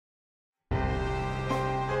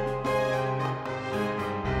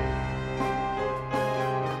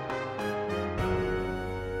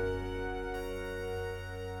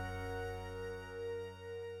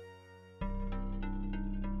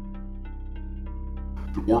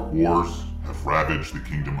The Orc Wars have ravaged the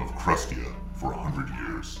kingdom of Krustia for 100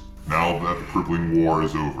 years. Now that the crippling war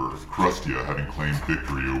is over, Krustia, having claimed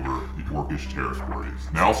victory over the Orcish territories,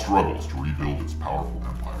 now struggles to rebuild its powerful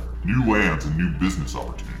empire. New lands and new business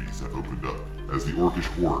opportunities have opened up as the Orcish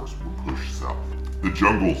hordes were pushed south. The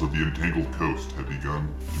jungles of the entangled coast have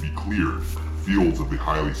begun to be cleared. Fields of the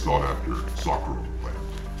highly sought-after Sakura plant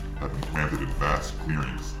have been planted in vast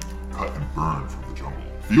clearings, cut and burned from the jungle.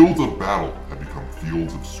 Fields of battle have become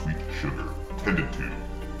fields of sweet sugar, tended to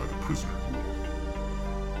by the prisoner ghoul.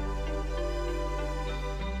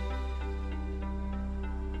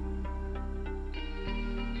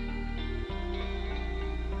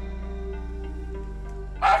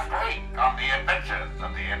 Last week on the adventures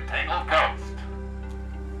of the Entangled Coast.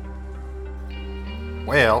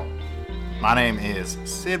 Well, my name is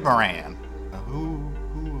Sid Moran.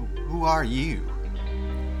 Who are you?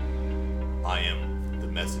 I am the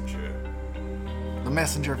messenger. The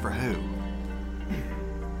messenger for who?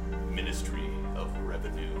 Ministry of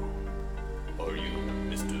Revenue. Are you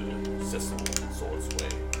Mr. Cecil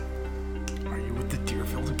Swordsway? Are you with the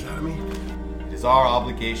Deerfield Academy? It is our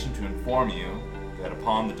obligation to inform you that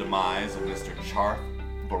upon the demise of Mr. Charth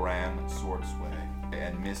Baran Swordsway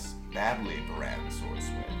and Miss Badley Baran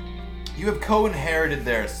Swordsway, you have co-inherited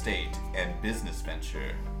their estate and business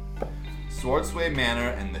venture, Swordsway Manor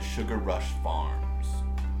and the Sugar Rush Farms.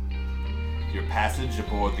 Your passage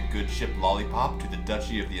aboard the good ship Lollipop to the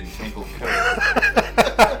Duchy of the Entangled Coast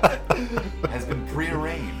has been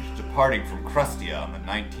prearranged, departing from Krustia on the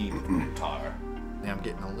 19th Mutar. Now I'm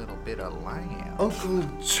getting a little bit of lamb. Uncle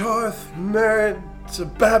Charth married to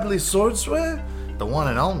Babley Swordsway? The one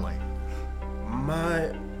and only.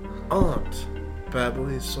 My aunt,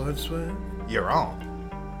 Babley Swordsway? Your aunt.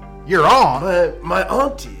 Your aunt? My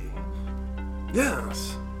auntie.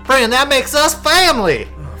 Yes. Friend, that makes us family.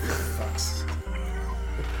 Oh, for fuck's sake.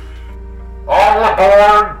 All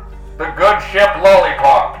aboard the good ship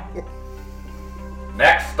Lollipop.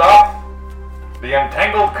 Next stop, the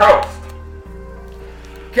Entangled Coast.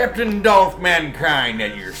 Captain Dolph Mankind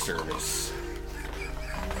at your service.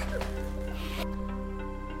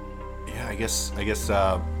 Yeah, I guess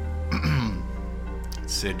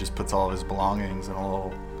Sid just puts all of his belongings in a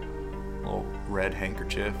little red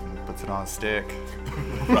handkerchief and puts it on a stick.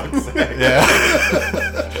 Yeah.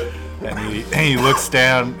 and he looks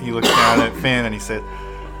down at Finn and he said,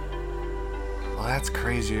 "Well, that's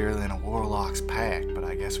crazier than a warlock's pact, but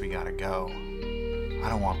I guess we gotta go. I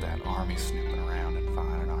don't want that army snooping around and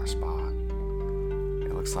finding our spot.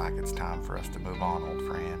 It looks like it's time for us to move on, old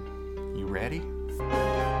friend. You ready?"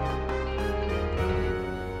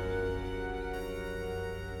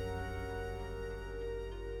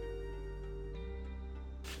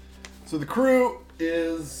 So the crew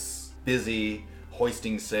is busy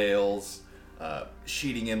hoisting sails,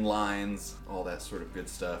 sheeting in lines, all that sort of good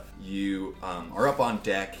stuff. You are up on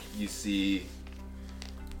deck. You see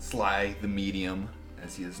Sly the Medium,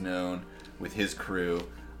 as he is known, with his crew,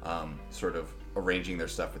 sort of arranging their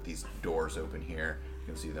stuff with these doors open here. You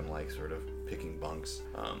can see them like sort of picking bunks.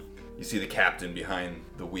 You see the captain behind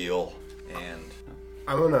the wheel, and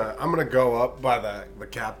I'm gonna go up by the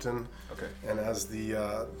captain. okay. And as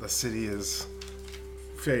the city is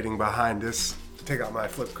fading behind us, take out my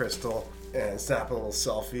flip crystal and snap a little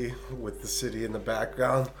selfie with the city in the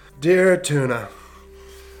background. Dear Tuna,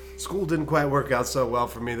 school didn't quite work out so well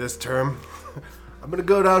for me this term. I'm gonna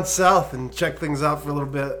go down south and check things out for a little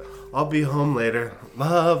bit. I'll be home later.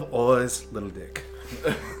 Love, always, little dick.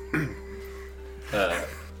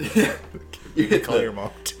 You hit Call your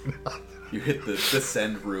mom Tuna. You hit the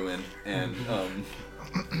send ruin, and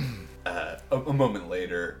a moment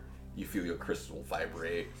later, you feel your crystal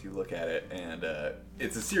vibrate. You look at it, and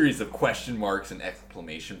it's a series of question marks and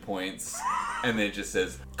exclamation points, and then it just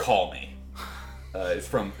says, "Call me." It's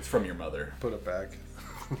from your mother. Put it back.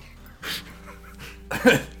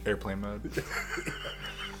 Airplane mode.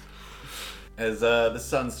 As the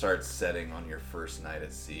sun starts setting on your first night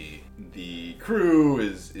at sea, the crew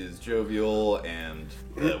is jovial, and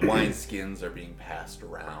wine skins are being passed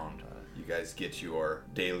around. You guys get your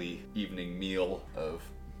daily evening meal of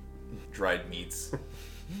dried meats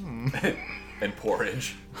and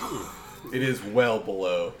porridge. It is well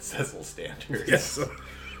below Cecil standards. Yes.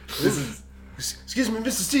 This is. Excuse me,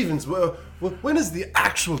 Mr. Stevens. Well, when is the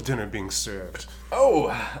actual dinner being served?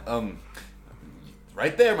 Oh,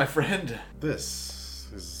 right there, my friend. This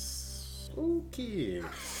is okay.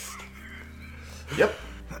 Yep.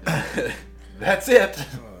 That's it.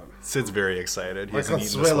 Sid's very excited. He My hasn't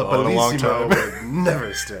eaten this Consuela in a long Bellissimo time. would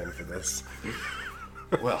never stand for this.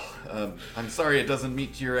 Well, I'm sorry it doesn't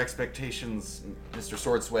meet your expectations, Mr.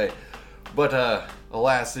 Swordsway, But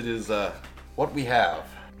alas, it is what we have.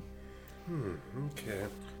 Okay.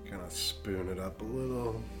 Kind of spoon it up a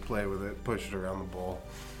little, play with it, push it around the bowl.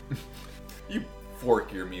 You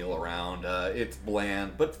fork your meal around. It's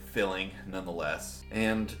bland but filling nonetheless.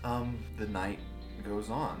 And the night goes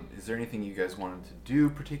on. Is there anything you guys wanted to do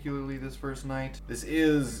particularly this first night? This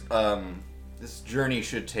journey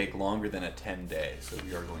should take longer than a 10-day, so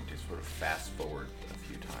we are going to sort of fast forward a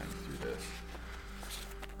few times through this.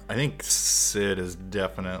 I think Sid is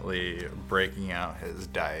definitely breaking out his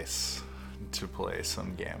dice to play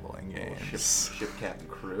some gambling games. Ship captain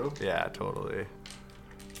crew? Yeah, totally.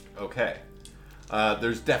 Okay.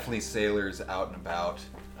 There's definitely sailors out and about,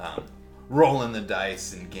 rolling the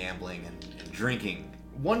dice and gambling and drinking.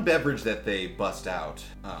 One beverage that they bust out,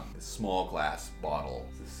 a small glass bottle.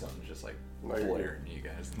 This sounds just like blaring to you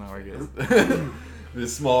guys. No, we're good.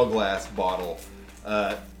 This small glass bottle.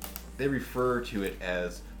 They refer to it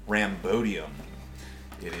as Rambodium.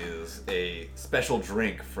 It is a special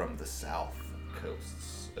drink from the south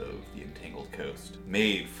coasts of the Entangled Coast,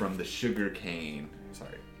 made from the candy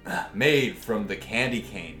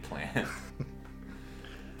cane plant.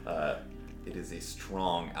 It is a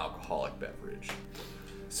strong alcoholic beverage.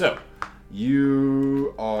 So,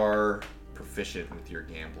 you are proficient with your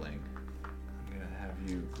gambling. I'm gonna have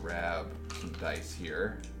you grab some dice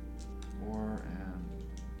here. 4 and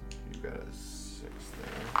you've got a 6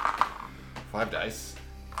 there. 5 dice.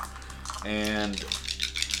 And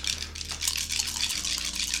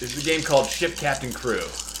this is a game called Ship Captain Crew.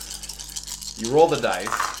 You roll the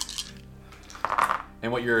dice,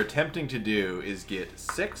 and what you're attempting to do is get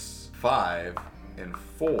 6, 5, and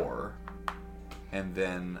 4, and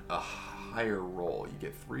then a higher roll. You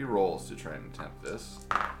get 3 rolls to try and attempt this.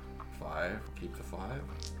 5, keep the 5.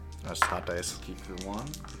 That's hot dice. Keep the 1,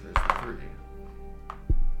 there's the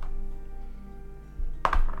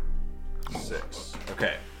 3. 6.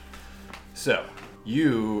 Okay. So,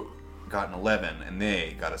 you got an 11, and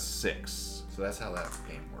they got a 6. So that's how that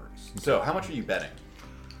game works. So, how much are you betting?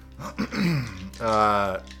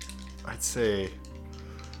 I'd say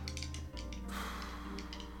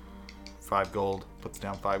 5 gold. Puts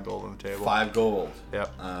down 5 gold on the table. 5 gold.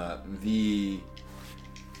 Yep. The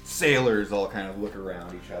sailors all kind of look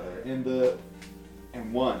around each other,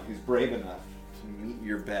 and one who's brave enough to meet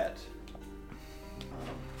your bet.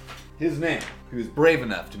 His name, who's brave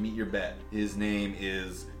enough to meet your bet. His name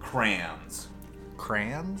is Crans.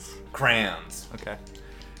 Crayons? Crans. Okay.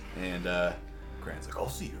 And Crans like, I'll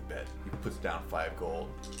see your bet. He puts down 5 gold,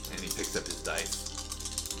 and he picks up his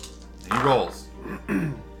dice. And he rolls.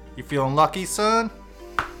 You feeling lucky, son?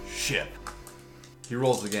 Ship. He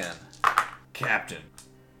rolls again. Captain.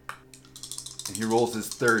 And he rolls his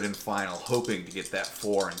 3rd and final, hoping to get that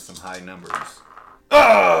 4 and some high numbers.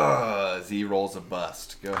 Z rolls a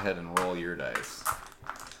bust. Go ahead and roll your dice.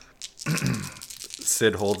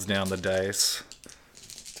 Sid holds down the dice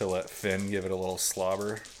to let Finn give it a little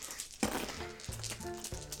slobber.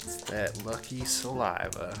 It's that lucky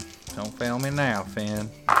saliva. Don't fail me now,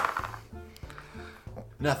 Finn.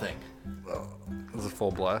 Nothing. It was a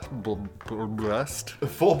full bust. A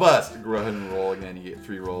full bust. Go ahead and roll again. You get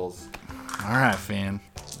 3 rolls. All right, Finn.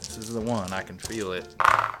 This is the one. I can feel it.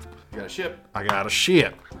 You got a ship. I got a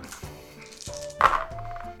ship.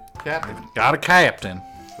 Captain. Got a captain.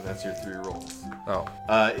 So that's your 3 rolls. Oh.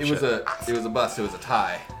 It was a bust. It was a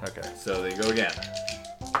tie. Okay. So they go again.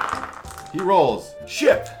 He rolls.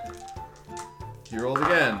 Ship. He rolls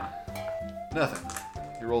again. Nothing.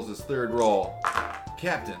 He rolls his 3rd roll.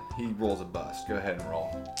 Captain. He rolls a bust. Go ahead and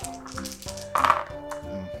roll.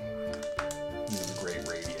 This is a great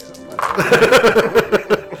radio.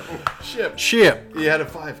 Ship. You had a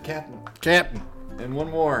 5. Captain. Captain. And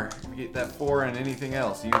 1 more. You get that 4 and anything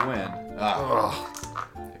else, you win.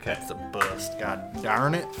 Okay. It's a bust. God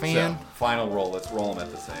darn it, Finn. So, final roll. Let's roll them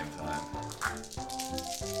at the same time.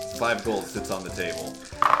 5 gold sits on the table.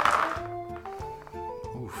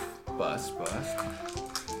 Oof. Bust.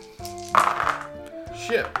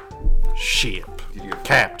 Ship. Ship. Did you get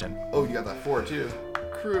Captain. Oh, you got that 4 too.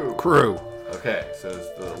 Crew. Okay, so it's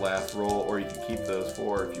the last roll, or you can keep those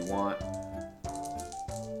 4 if you want.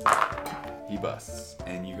 He busts,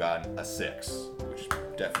 and you got a 6, which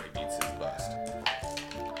definitely beats his bust.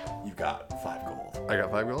 You got 5 gold. I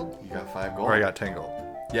got 5 gold? You got 5 gold? Or I got 10 gold?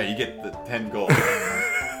 Yeah, you get the 10 gold.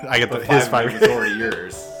 I get But his 5 is already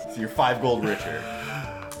yours. So you're 5 gold richer.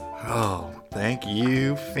 Oh, thank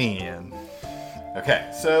you, Finn.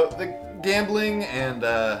 Okay, so the gambling and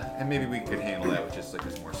maybe we could handle that with just like a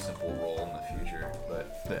more simple roll in the future. But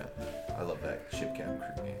Yeah. I love that Ship Captain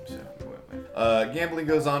Crew game, so we went with. Gambling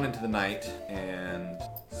goes on into the night, and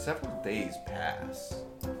several days pass.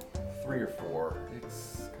 3 or 4.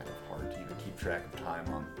 It's kind of hard to even keep track of time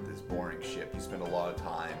on this boring ship. You spend a lot of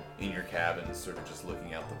time in your cabins, sort of just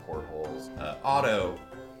looking out the portholes. Otto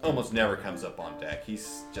almost never comes up on deck. He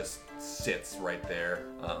just sits right there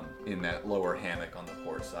in that lower hammock on the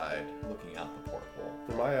port side, looking out the porthole.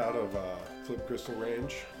 Am I out of flip crystal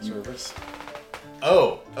range service?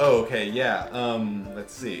 Oh, okay, yeah.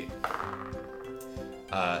 Let's see.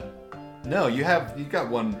 No, you've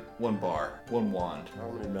got one bar, one wand. How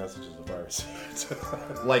many messages have I received?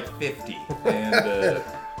 Like 50. And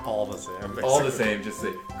all the same. Basically. all the same, just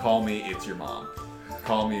say, call me, it's your mom.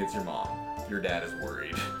 Call me, it's your mom. Your dad is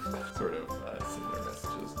worried. Sort of similar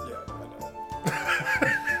messages. Yeah, I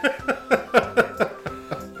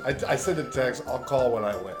know. I send a text, I'll call when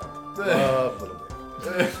I land. Little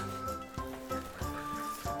bit.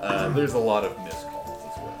 There's a lot of missed calls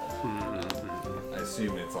as well. I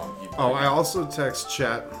assume it's on you. Oh, I also text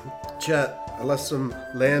Chet. Chet, I left some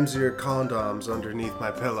lamb's ear condoms underneath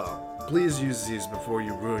my pillow. Please use these before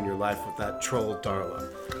you ruin your life with that troll Darla.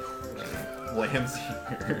 Lamb's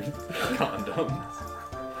ear condoms.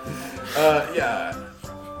 Yeah.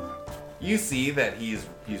 You see that he's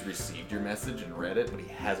received your message and read it, but he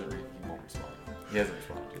won't respond. He hasn't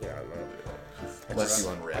responded. Yeah, I'm not doing that. Left you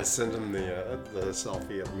unread. I sent him the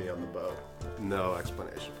selfie of me on the boat. No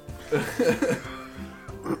explanation.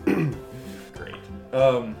 Great.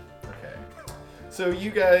 Okay. So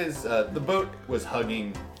you guys, the boat was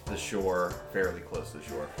hugging the shore, fairly close to the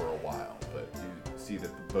shore for a while, but you see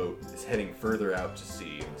that the boat is heading further out to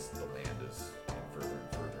sea, and the land is getting further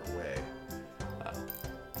and further away.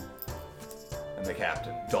 And the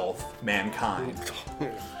captain, Dolph Mankind.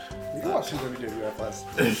 You can watch some WWF last.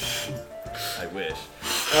 I wish.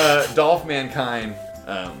 Dolph Mankind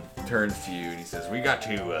turns to you and he says, we have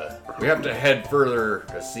to head further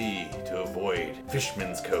to sea to avoid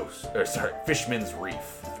Fishman's Reef. Fishman's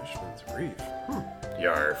Reef.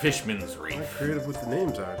 Yar, Fishman's Reef. Quite creative with the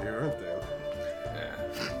names out here, aren't they?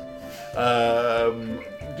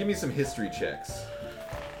 Yeah. Give me some history checks.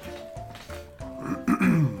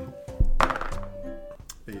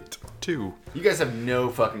 8. 2. You guys have no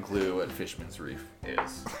fucking clue what Fishman's Reef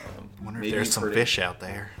is. Wonder maybe if there's you've some heard it fish out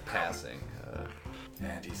there. passing.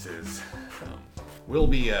 And he says, we'll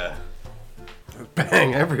be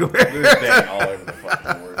Bang everywhere. there's bang all over the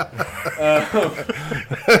fucking word.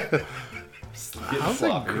 How's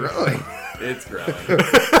it growing? It's growing.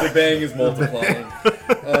 The bang is multiplying.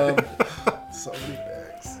 So many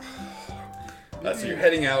bags. So you're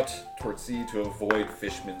heading out towards sea to avoid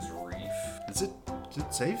Fishman's Reef. Is it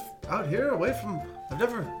safe out here, away from? I've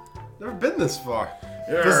never been this far.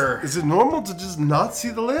 Yarr. Is it normal to just not see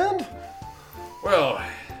the land? Well,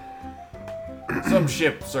 some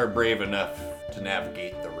ships are brave enough to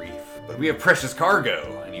navigate the reef, but we have precious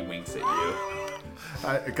cargo. And he winks at you.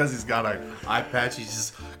 Because he's got an eye patch, he's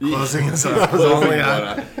just closing his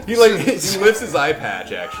eyes. He lifts his eye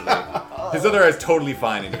patch. Actually, his other eye's totally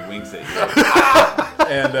fine, and he winks at you.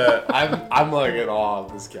 And I'm like in awe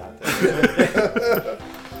of this captain.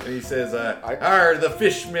 And he says, the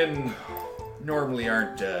fishmen normally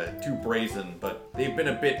aren't too brazen, but they've been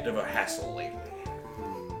a bit of a hassle lately.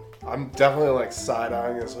 I'm definitely like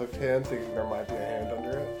side-eyeing his hook hand, thinking there might be a hand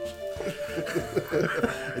under it.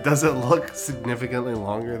 It doesn't look significantly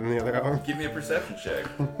longer than the other arm. Give me a perception check.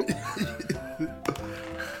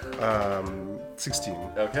 16.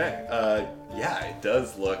 Okay. Yeah, it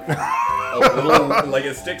does look a little like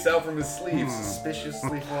it sticks out from his sleeve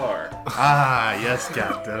suspiciously far. Ah, yes,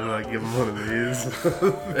 Captain. I give him one of these.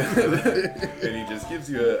 And he just gives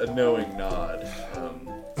you a knowing nod,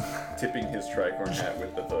 tipping his tricorn hat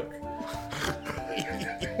with the hook.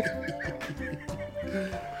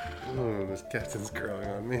 Oh, this captain's growing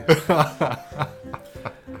on me.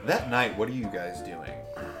 That night, what are you guys doing?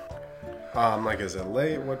 Like, is it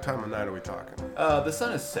late? What time of night are we talking? The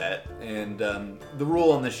sun is set, and the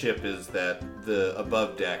rule on the ship is that the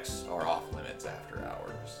above decks are off limits after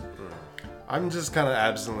hours. I'm just kind of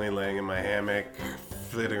absently laying in my hammock,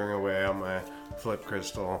 flittering away on my flip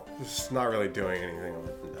crystal. Just not really doing anything of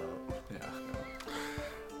note.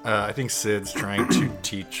 Yeah. I think Sid's trying to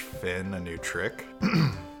teach Finn a new trick.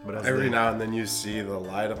 But Every now and then you see the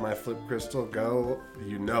light of my flip crystal go.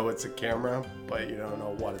 You know it's a camera, but you don't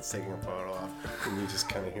know what it's taking a photo of. And you just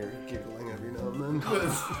kind of hear it giggling every now and then.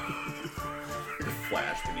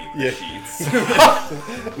 Flash beneath the sheets.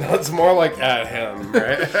 No, it's more like at him,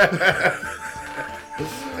 right?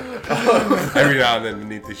 Every now and then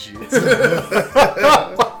beneath the sheets.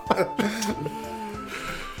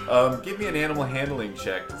 Give me an animal handling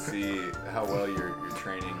check to see how well you're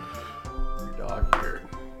training your dog here.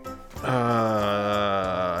 19.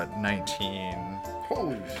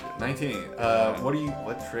 Holy shit. 19.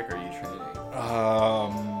 What trick are you training?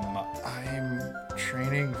 I'm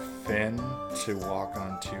training Finn to walk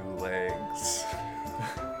on 2 legs.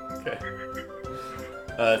 Okay.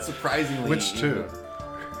 Surprisingly. Which two?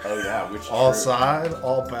 Oh yeah, which All true. side,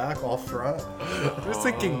 all back, all front? I was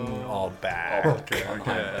thinking all back. Okay.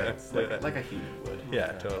 Yeah. Like a human would.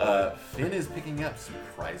 Yeah, totally. Finn is picking up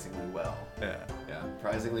surprisingly well. Yeah. Yeah,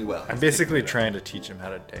 surprisingly well. I'm basically trying to teach him how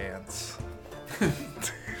to dance.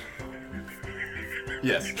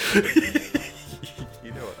 Yes.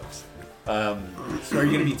 You know what I'm saying. So are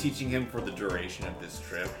you going to be teaching him for the duration of this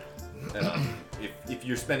trip? If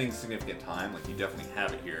you're spending significant time, like you definitely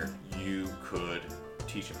have it here, you could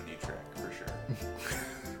teach him a new trick for sure.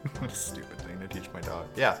 What a stupid thing to teach my dog.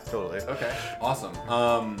 Yeah, totally. Okay, awesome.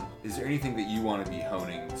 Is there anything that you want to be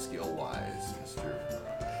honing skill-wise, Mr.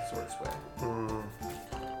 Swordsway?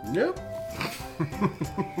 Nope.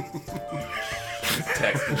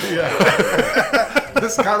 Texting. Yeah.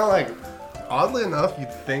 This kind of like, oddly enough,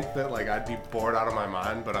 you'd think that like I'd be bored out of my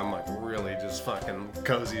mind, but I'm like really just fucking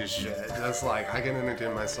cozy as shit. Just like I can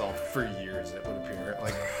entertain myself for years, it would appear.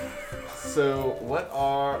 Like, So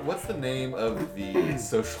what's the name of the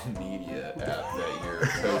social media app that you're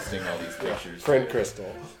posting all these pictures? Friend to?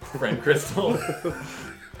 Crystal. Friend Crystal.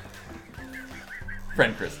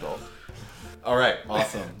 Friend Crystal. All right,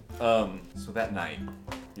 awesome. So that night,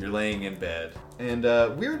 you're laying in bed, and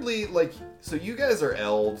weirdly, like, so you guys are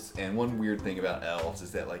elves, and one weird thing about elves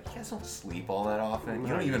is that like you guys don't sleep all that often.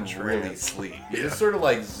 You don't even really sleep. You just sort of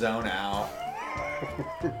like zone out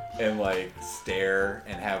and like stare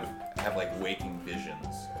and have like waking visions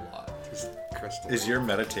a lot. Crystal. Is your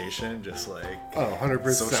meditation just like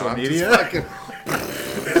 100% social I'm media? just fucking-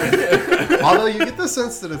 Although you get the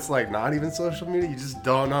sense that it's like not even social media, you just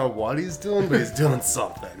don't know what he's doing, but he's doing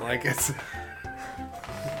something. Like it's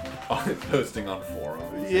Posting on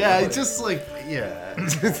forums. yeah, it's just like yeah,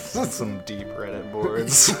 it's just some deep Reddit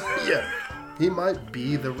boards? yeah. He might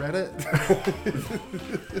be the Reddit.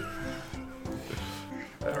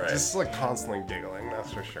 All right. Just like constantly giggling,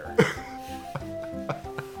 that's for sure.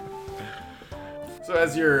 So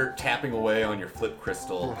as you're tapping away on your flip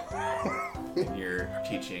crystal, and you're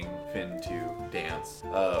teaching Finn to dance,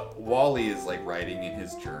 Wally is like writing in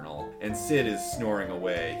his journal, and Sid is snoring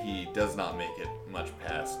away. He does not make it much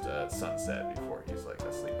past sunset before he's like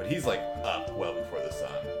asleep, but he's like up well before the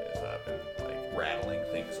sun is up and like rattling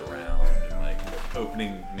things around and like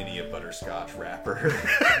opening mini a butterscotch wrapper.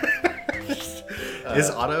 Is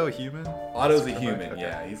Otto a human? Otto's a human,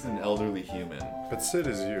 yeah. He's an elderly human. But Sid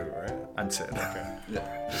is you, right? I'm Sid. Okay.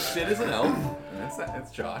 Yeah. Sid is an elf, and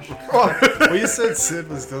that's Josh. Well, you said Sid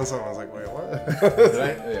was doing something. I was like, wait, what?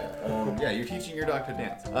 Right? Yeah. Yeah, you're teaching your dog to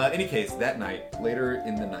dance. Any case, that night, later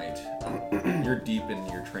in the night, you're deep in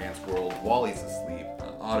your trance world. Wally's asleep.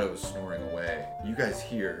 Otto's snoring away. You guys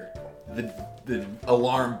hear the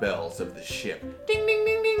alarm bells of the ship. Ding, ding,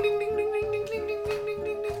 ding, ding, ding, ding, ding, ding, ding, ding, ding, ding,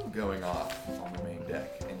 ding, ding, going off on the main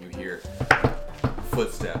deck. And you hear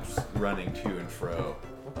footsteps running to and fro.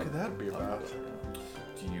 What could that be about?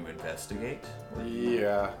 Do you investigate?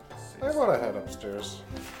 Yeah. I want to head upstairs.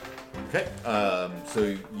 Okay.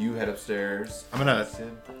 So you head upstairs.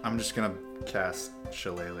 I'm just gonna cast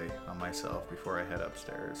Shillelagh on myself before I head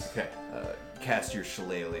upstairs. Okay. Cast your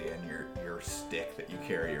shillelagh, and your stick that you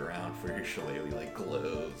carry around for your shillelagh like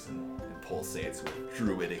glows and pulsates with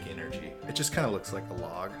druidic energy. It just kind of looks like a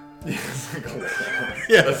log. It's like a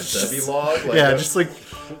Yeah, stubby log. Like yeah, a, just like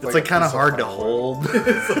it's like kind of hard to hold.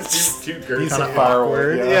 it's like two girls Kind of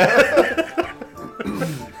awkward. Yeah.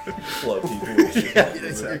 Flow people. Yeah,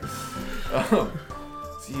 exactly. So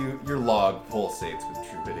your log pulsates with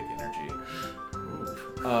druidic energy.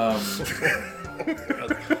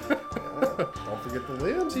 Don't forget the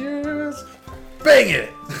limbs ears. Bang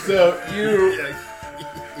it! So you,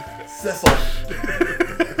 Cecil,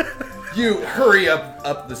 you hurry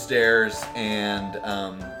up the stairs, and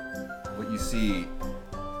what you see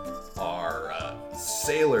are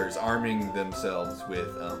sailors arming themselves with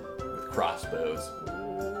crossbows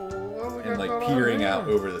and like peering out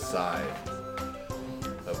over the side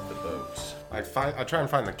of the boat. I try and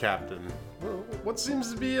find the captain. What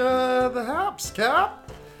seems to be the haps,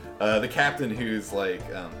 Cap? The captain, who's like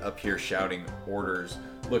up here shouting orders,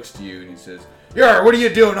 looks to you and he says, "Yar, what are you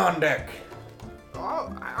doing on deck?"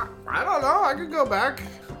 Oh, I don't know. I could go back.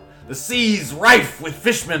 "The sea's rife with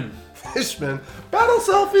fishmen." Fishman, battle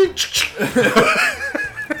selfie.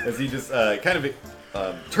 As he just kind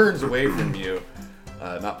of turns away from you,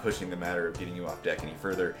 not pushing the matter of getting you off deck any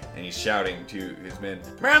further, and he's shouting to his men,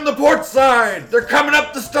 "Man the port side! They're coming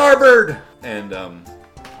up the starboard!" And pause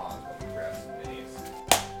while he grabs some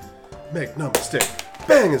minis. Make no mistake.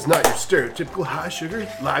 Bang is not your stereotypical high-sugar,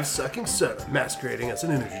 live-sucking soda masquerading as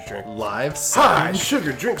an energy drink. Live High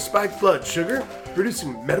sugar drinks spike blood sugar,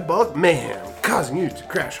 producing metabolic mayhem, causing you to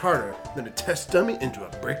crash harder than a test dummy into a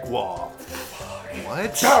brick wall.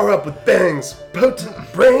 What? Power up with Bang's potent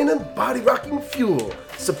brain and body-rocking fuel,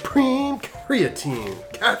 supreme creatine,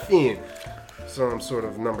 caffeine, some sort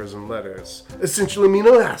of numbers and letters, essential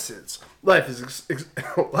amino acids. Life is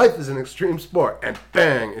an extreme sport, and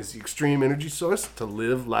Bang is the extreme energy source to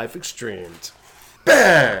live life extremed.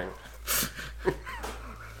 Bang!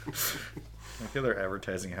 I feel they're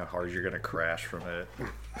advertising how hard you're gonna crash from it.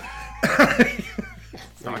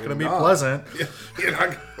 It's not gonna be pleasant. You're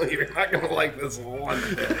not gonna like this one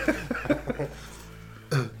bit.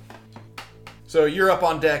 So you're up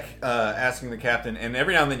on deck asking the captain, and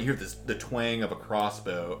every now and then you hear the twang of a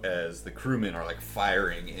crossbow as the crewmen are like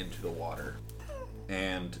firing into the water.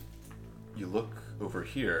 And you look over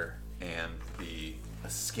here, and a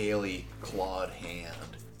scaly clawed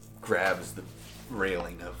hand grabs the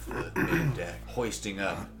railing of the main deck, hoisting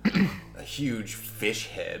up a huge fish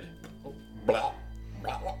head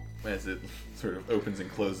as it sort of opens and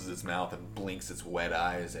closes its mouth and blinks its wet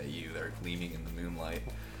eyes at you. They're gleaming in the moonlight.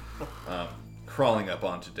 Crawling up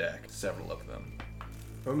onto deck, several of them.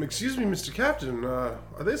 Excuse me, Mr. Captain, are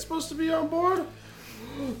they supposed to be on board?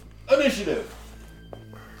 Initiative!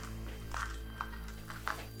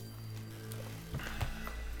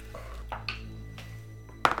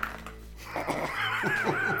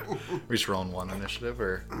 We just rolling one initiative,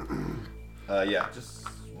 or? Yeah, just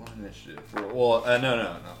one initiative. Well,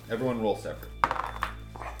 no. Everyone roll separate.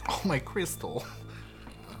 Oh, my crystal.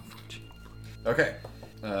 Okay.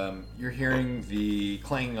 You're hearing the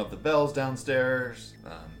clanging of the bells downstairs.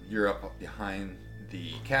 You're up behind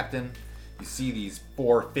the captain. You see these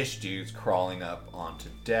 4 fish dudes crawling up onto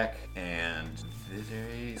deck, and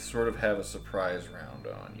they sort of have a surprise round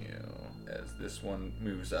on you. As this one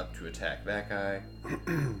moves up to attack that guy,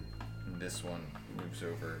 and this one moves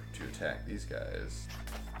over to attack these guys.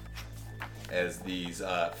 As these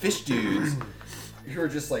fish dudes, who are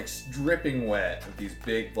just like dripping wet with these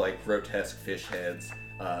big, like grotesque fish heads,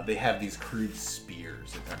 they have these crude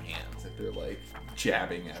spears in their hands that they're like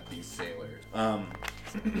jabbing at these sailors.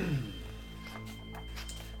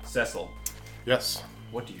 Cecil, Yes.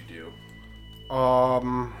 what do you do?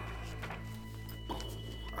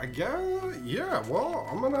 I guess, yeah, well,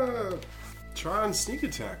 I'm gonna try and sneak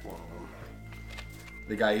attack one of them.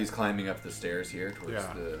 The guy who's climbing up the stairs here towards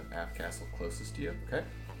Yeah. the aft castle closest to you. Okay.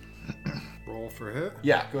 Roll for hit.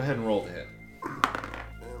 Yeah, go ahead and roll to hit.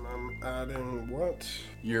 And I'm adding what?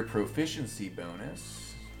 Your proficiency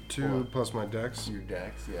bonus. 2 plus my dex. Your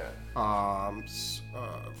dex, yeah.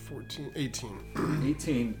 14, 18.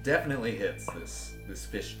 18 definitely hits this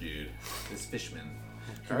fish dude, this fishman.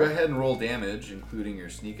 So go ahead and roll damage, including your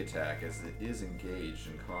sneak attack, as it is engaged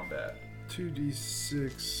in combat.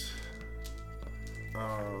 2d6.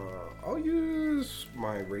 I'll use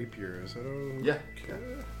my rapier. Is that okay? Yeah.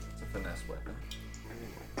 It's a finesse weapon.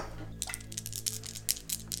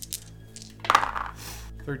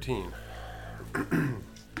 13.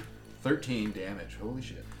 13 damage. Holy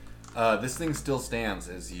shit. This thing still stands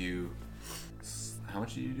as you... How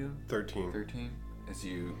much did you do? 13. 13? As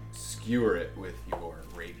you skewer it with your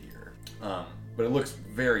rapier. But it looks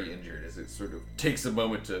very injured as it sort of takes a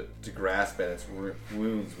moment to grasp at its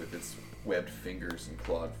wounds with its webbed fingers and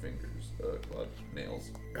clawed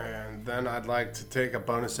nails. And then I'd like to take a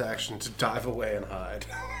bonus action to dive away and hide.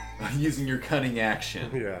 Using your cunning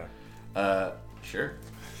action. Yeah. Sure.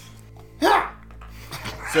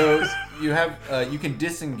 So you have you can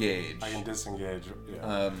disengage. I can disengage.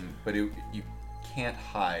 Yeah. But you can't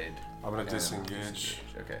hide. I'm gonna disengage.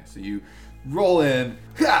 Okay, so you roll in,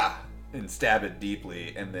 and stab it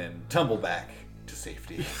deeply, and then tumble back to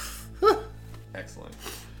safety. Excellent.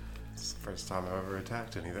 It's the first time I've ever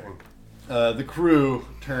attacked anything. The crew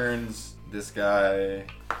turns. This guy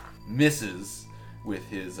misses with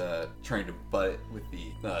his trying to butt with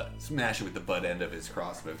the smash it with the butt end of his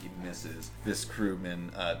crossbow. He misses. This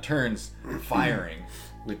crewman turns, firing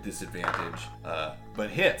with disadvantage, but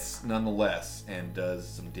hits nonetheless and does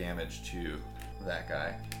some damage to that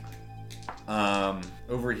guy.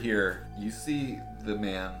 Over here, you see the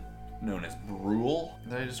man known as Brule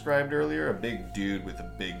that I described earlier, a big dude with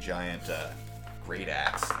a big giant great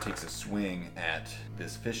axe, takes a swing at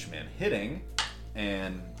this fishman, hitting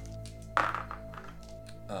and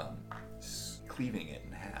cleaving it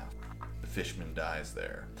in half. The fishman dies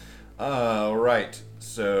there. Right.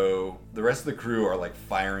 So the rest of the crew are like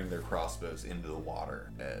firing their crossbows into the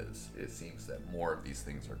water as it seems that more of these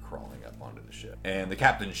things are crawling up onto the ship. And the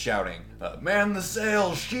captain's shouting, "Man the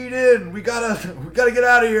sails, sheet in! We gotta get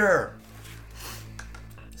out of here!"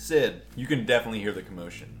 Sid, you can definitely hear the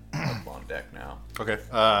commotion up on deck now. Okay.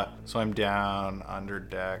 So I'm down under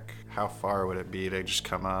deck. How far would it be to just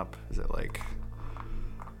come up? Is it like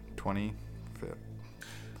 20 feet?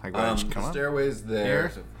 Like, just come The up? stairway's there.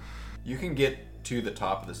 Here? So you can get to the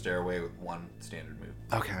top of the stairway with one standard move.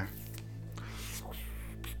 Okay.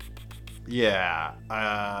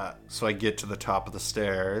 Yeah. So I get to the top of the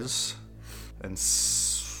stairs, and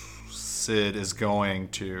Sid is going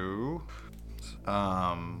to.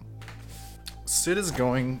 Sid is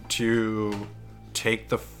going to take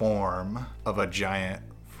the form of a giant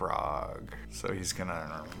frog. So he's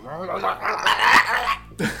gonna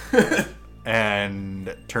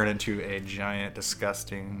and turn into a giant,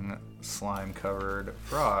 disgusting, slime-covered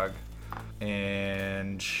frog.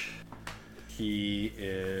 And he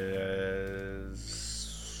is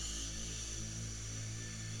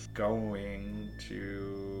going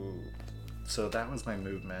to... So that was my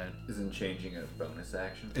movement. Isn't changing a bonus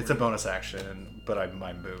action? It's a bonus action, but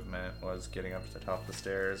my movement was getting up to the top of the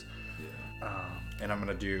stairs. Yeah. And I'm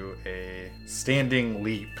going to do a standing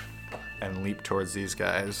leap and leap towards these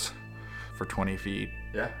guys for 20 feet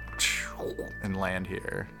Yeah. and land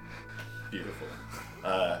here. Beautiful.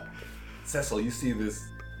 Cecil, you see this,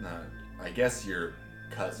 I guess your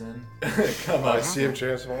cousin come up. I see him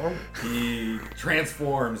transform. He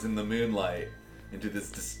transforms in the moonlight into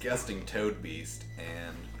this disgusting toad beast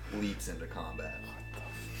and leaps into combat.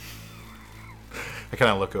 I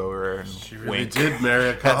kind of look over and She really wink did marry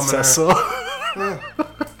a at commoner. Cecil.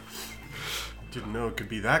 Didn't know it could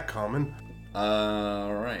be that common.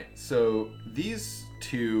 Alright, so these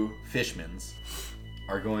two fishmans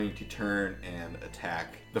are going to turn and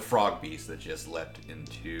attack the frog beast that just leapt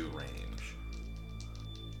into range.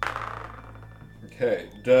 Okay,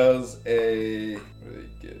 does a... What do they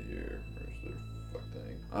get here? Where's their fuck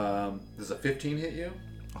thing? Does a 15 hit you?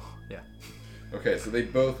 Yeah. Okay, so they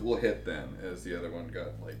both will hit then, as the other one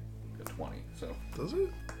got like a 20, so... Does it?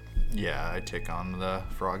 Yeah, I take on the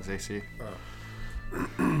frog's AC.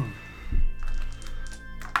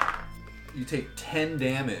 You take 10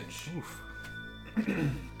 damage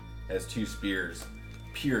as two spears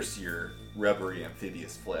pierce your rubbery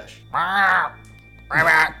amphibious flesh.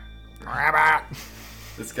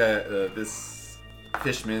 This guy, this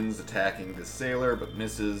fishman's attacking this sailor, but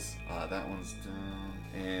misses. That one's down.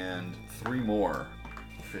 And 3 more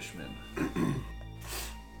fishmen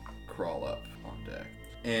crawl up on deck.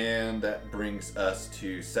 And that brings us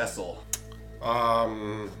to Cecil.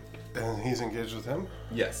 And he's engaged with him.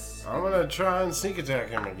 Yes. I'm gonna try and sneak attack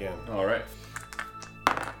him again. All right.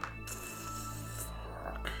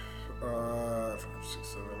 5, 6,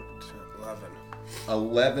 7, 10, 11.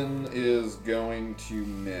 11 is going to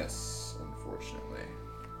miss, unfortunately.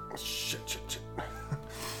 Shit.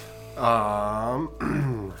 I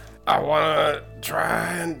wanna try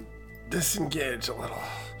and disengage a little.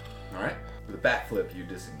 All right. With a backflip, you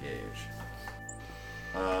disengage.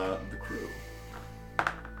 The crew.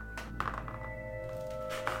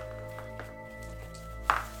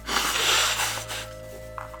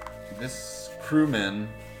 This crewman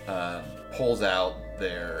pulls out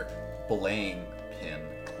their belaying pin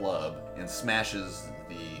club and smashes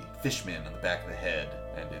the fishman on the back of the head,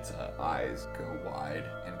 and its eyes go wide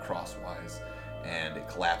and crosswise, and it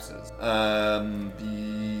collapses.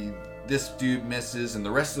 This dude misses, and the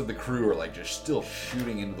rest of the crew are like just still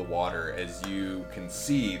shooting into the water, as you can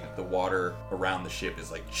see that the water around the ship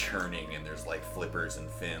is like churning, and there's like flippers and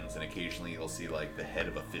fins, and occasionally you'll see like the head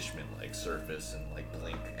of a fishman like surface and like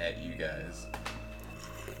blink at you guys.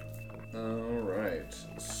 Alright,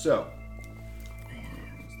 so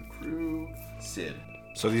here's the crew. Sid.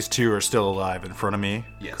 So these two are still alive in front of me,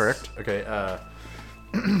 Yes. correct? Okay,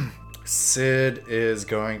 Sid is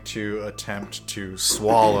going to attempt to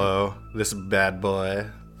swallow this bad boy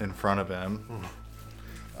in front of him.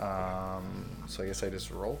 So I guess I just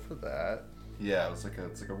roll for that. Yeah, it's like a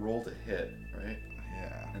roll to hit, right?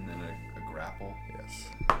 Yeah. And then a grapple. Yes.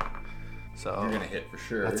 So You're gonna hit for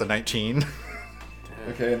sure. that's a 19.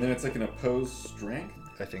 Okay, and then it's like an opposed strength.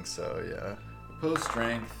 I think so, yeah. Opposed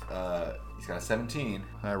strength, he's got a 17.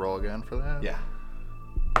 Can I roll again for that? Yeah.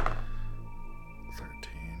 13.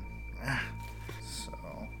 So,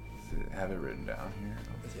 Have it written down here.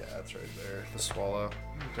 yeah, that's right there. The swallow.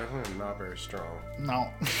 Definitely not very strong. No.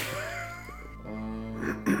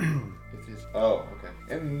 If it's, oh, okay.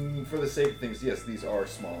 And for the sake of things, yes, these are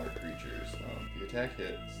smaller creatures. The attack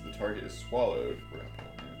hits. The target is swallowed. Grapple.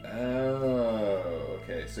 Oh,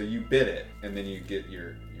 okay. So you bit it, and then you get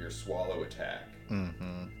your swallow attack.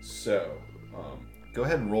 Mm-hmm. So, go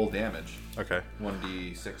ahead and roll damage. Okay.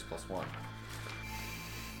 1d6 plus 1.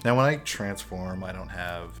 Now, when I transform, I don't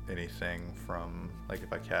have anything from, like,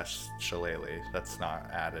 if I cast Shillelagh, that's not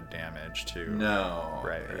added damage to... No.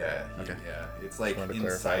 Right, Yeah. okay. Yeah. It's like wanted to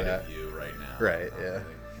clarify inside that. of you right now. Right, yeah.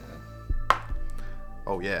 Really.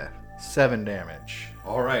 Oh, yeah. 7 damage.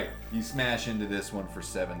 All right. You smash into this one for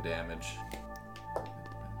 7 damage.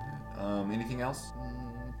 Anything else?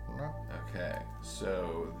 No. Okay.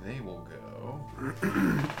 So they will go...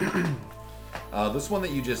 this one that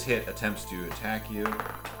you just hit attempts to attack you.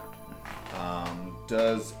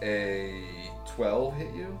 Does a 12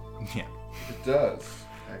 hit you? Yeah. It does.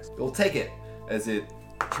 You'll take it as it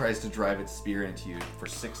tries to drive its spear into you for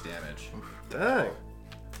 6 damage. Dang.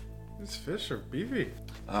 These fish are beefy.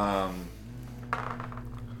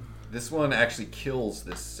 This one actually kills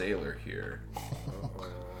this sailor here.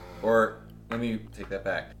 Or, let me take that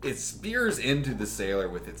back. It spears into the sailor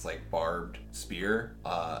with its, like, barbed spear.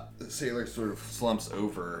 The sailor sort of slumps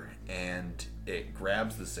over, and it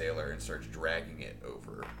grabs the sailor and starts dragging it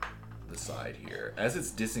over the side here. As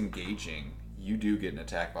it's disengaging, you do get an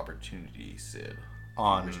attack of opportunity, Sid.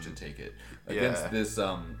 On... Wish to take it. Against this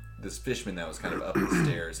fishman that was kind of up the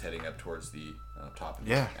stairs, heading up towards the top of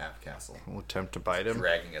the aft castle. We'll attempt to bite him.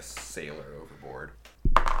 Dragging a sailor overboard.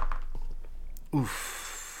 Oof.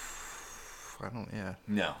 I don't, yeah.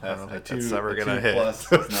 No, I don't think that's a ever gonna 2 hit.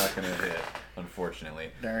 plus is not gonna hit,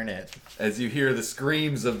 unfortunately. Darn it. As you hear the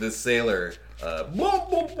screams of this sailor,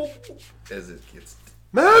 as it gets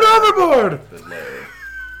Man overboard! below.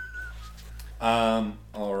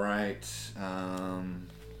 All right.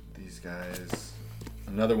 These guys.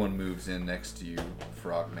 Another one moves in next to you,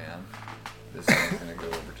 Frogman. This one's gonna go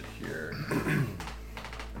over to here,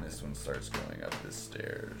 and this one starts going up the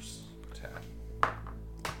stairs. Attack.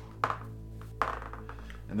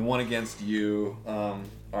 And the one against you,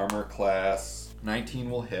 armor class 19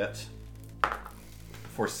 will hit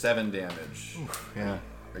for 7 damage. Oof, yeah.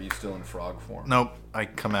 Are you still in frog form? Nope. I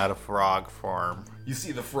come out of frog form. You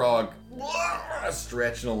see the frog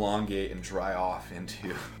stretch and elongate and dry off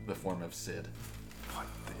into the form of Sid. What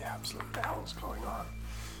the absolute hell is going on?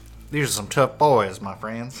 These are some tough boys, my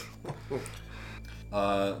friends.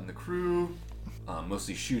 And the crew,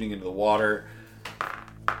 mostly shooting into the water.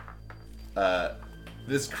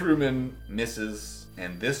 This crewman misses,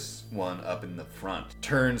 and this one up in the front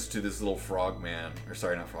turns to this little fishman,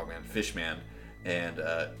 and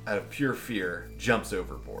out of pure fear, jumps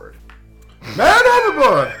overboard. Man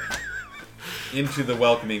overboard! Into the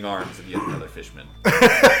welcoming arms of yet another fishman.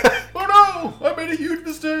 Oh no! I made a huge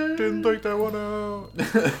mistake! Didn't think that one out.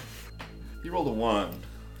 He rolled a 1.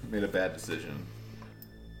 He made a bad decision.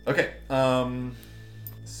 Okay,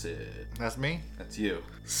 Sid. That's me? That's you.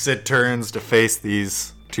 Sid turns to face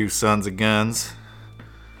these 2 sons of guns.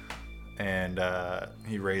 And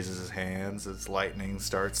he raises his hands as lightning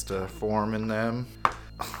starts to form in them.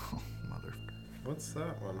 Oh, mother. What's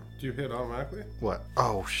that one? Do you hit automatically? What?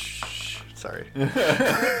 Oh, sorry.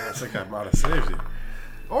 I think I might have saved you.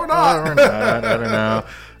 Or not! Or not, I don't know.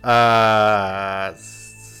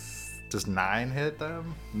 Does 9 hit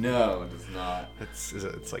them? No, it does not.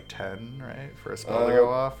 It's like 10, right? For a spell to go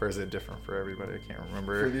off? Or is it different for everybody? I can't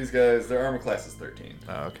remember. For these guys, their armor class is 13.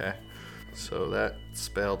 Oh, okay. So that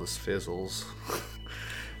spell just fizzles.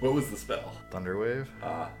 What was the spell? Thunderwave?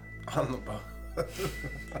 On the boat.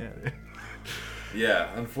 Yeah. Yeah,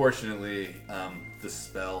 unfortunately, the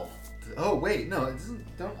spell... Oh, wait, no, it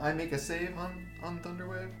doesn't... Don't I make a save on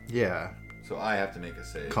Thunderwave? Yeah. So I have to make a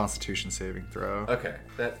save. Constitution saving throw. Okay,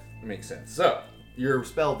 that makes sense. So, your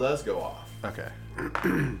spell does go off. Okay.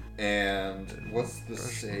 And what's the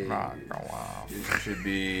save? Not go off. It should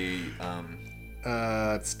be...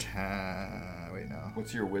 It's 10... Wait, no.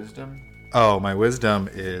 What's your wisdom? Oh, my wisdom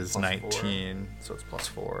is Plus 19, so it's plus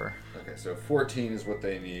 4. Okay, so 14 is what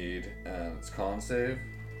they need, and it's con save.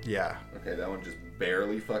 Yeah. Okay, that one just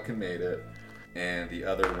barely fucking made it, and the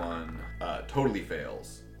other one totally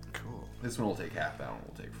fails. Cool. This one will take half, that one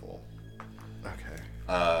will take full. Okay.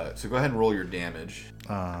 So go ahead and roll your damage.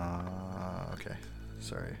 Okay.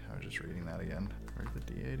 Sorry, I was just reading that again. Where's the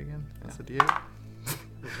D8 again? That's the D8?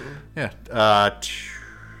 Yeah.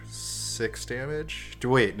 6 damage.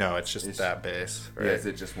 Wait, no, it's just that base. Right? Yeah, is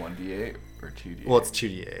it just 1d8 or 2d8? Well, it's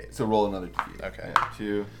 2d8. So roll another d8. Okay. Yeah,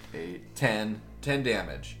 2, 8, 10. 10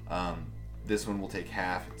 damage. This one will take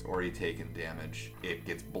half. It's already taken damage. It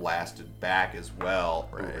gets blasted back as well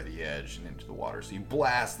over the edge and into the water. So you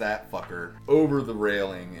blast that fucker over the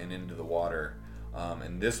railing and into the water.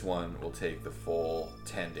 And this one will take the full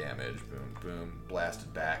 10 damage. Boom, boom.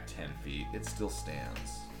 Blasted back 10 feet. It still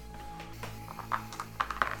stands.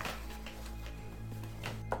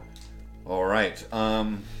 All right.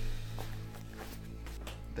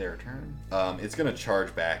 Their turn. It's gonna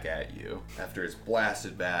charge back at you. After it's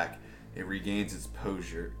blasted back, it regains its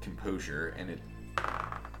composure, and it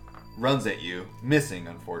runs at you, missing,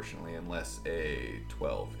 unfortunately, unless a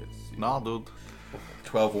 12 hits you. Nah, dude.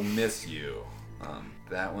 12 will miss you.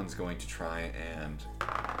 That one's going to try and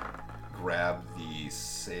grab the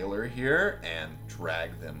sailor here and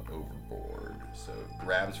drag them overboard. So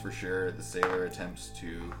grabs for sure. The sailor attempts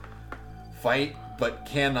to fight, but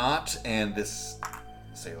cannot, and this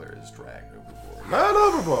sailor is dragged overboard. Not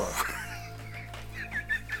overboard.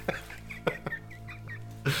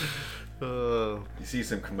 You see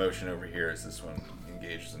some commotion over here as this one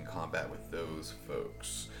engages in combat with those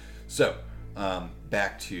folks. So,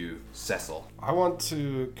 back to Cecil.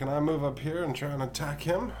 Can I move up here and try and attack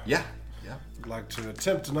him? Yeah. I'd like to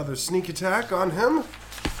attempt another sneak attack on him.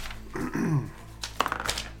 And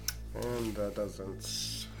that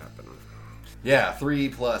doesn't happen. Yeah,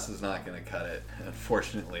 3+ is not going to cut it,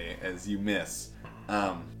 unfortunately, as you miss.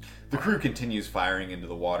 The crew continues firing into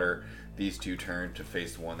the water. These two turn to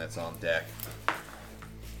face the one that's on deck.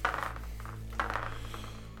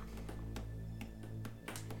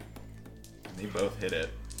 And they both hit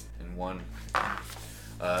it. And one...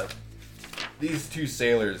 these two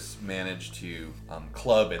sailors manage to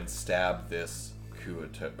club and stab this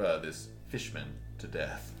this fishman to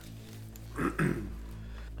death. And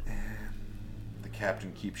the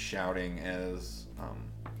captain keeps shouting as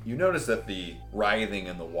you notice that the writhing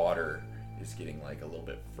in the water is getting like a little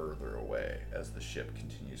bit further away as the ship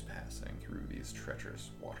continues passing through these treacherous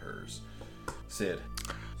waters. Sid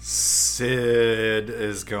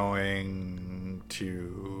is going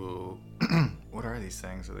to... What are these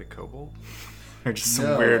things? Are they kobold? They're just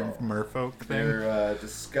some weird merfolk thing? They're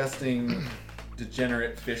disgusting,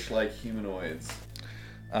 degenerate fish-like humanoids.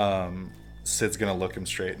 Sid's gonna look him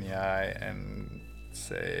straight in the eye and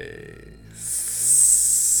say...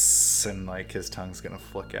 And like his tongue's gonna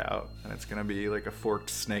flick out, and it's gonna be like a forked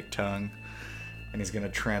snake tongue, and he's gonna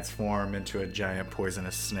transform into a giant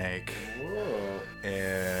poisonous snake. Whoa.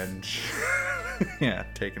 And yeah,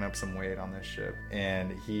 taking up some weight on this ship,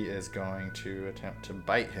 and he is going to attempt to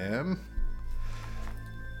bite him.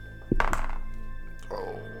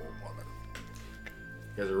 Oh, mother.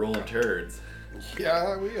 You guys are rolling turds.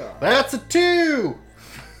 Yeah, we are. That's a 2.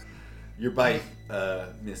 Your bite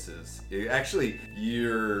misses. You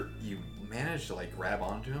manage to like grab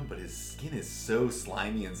onto him, but his skin is so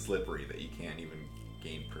slimy and slippery that you can't even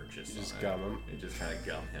gain purchase. You just on gum him. You just kind of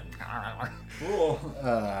gum him.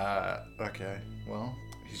 Okay, well,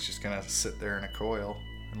 he's just gonna sit there in a coil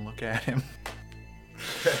and look at him.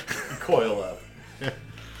 Coil up.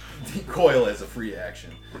 Coil as a free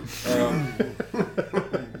action.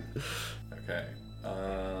 Okay.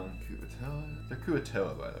 They're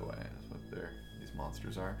Kuatoa, by the way. That's what these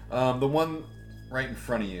monsters are. The one right in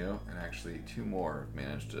front of you, and actually 2 more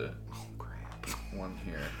managed to. Oh crap! One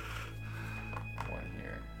here,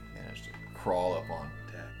 managed to crawl up on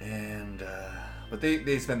deck, and but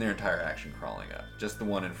they spend their entire action crawling up. Just the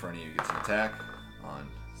one in front of you gets an attack on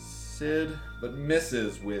Sid, but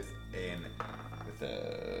misses with an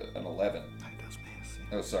 11. He does miss.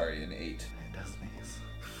 Oh, sorry, an 8. He does miss.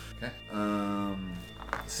 Okay.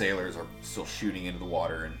 Sailors are still shooting into the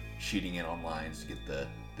water and sheeting in on lines to get the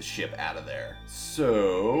ship out of there.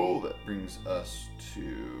 So that brings us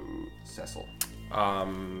to Cecil.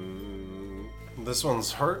 This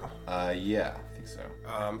one's hurt. Yeah, I think so.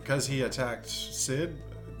 Because he attacked Sid,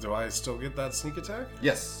 do I still get that sneak attack?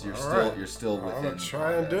 Yes, you're still I'm within. gonna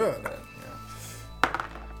try and do it.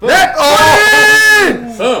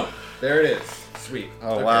 Boom! There it is. Sweet.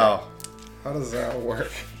 Oh Okay. wow. How does that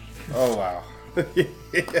work? Oh wow. Yeah.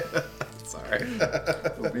 Sorry.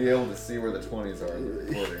 We'll be able to see where the 20s are in the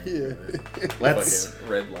recording. Yeah. Let's Fucking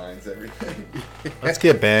red lines, everything.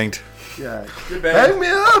 get banged. Yeah. Good Hang bang. me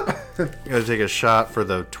up! You gotta take a shot for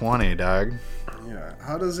the 20, dog. Yeah.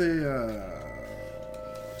 How does a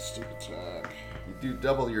sneak attack You do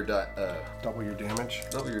double your double your damage?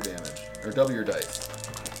 double your damage or double your dice.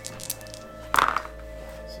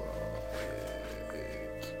 So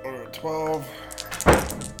 12.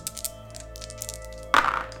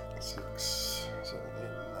 6, 7,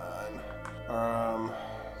 8, 9.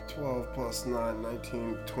 12 plus 9,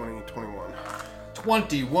 19, 20, 21.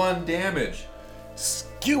 21 damage.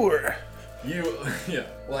 Skewer! You, yeah,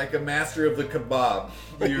 like a master of the kebab,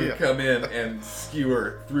 you Yeah. come in and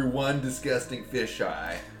skewer through one disgusting fish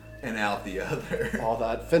eye and out the other. All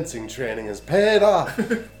that fencing training is paid off.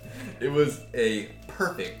 It was a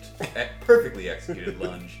perfectly executed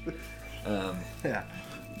lunge. Yeah.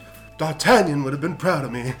 D'Artagnan would have been proud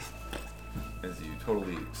of me. As you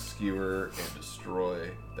totally skewer and destroy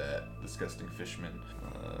that disgusting fishman.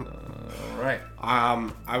 Alright.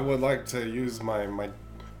 I would like to use my.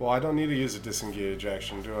 Well, I don't need to use a disengage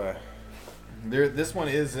action, do I? This one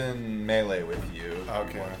is in melee with you.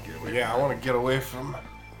 Okay. Yeah, I want to get away from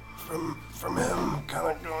him. Kind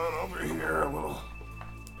of going over here a little.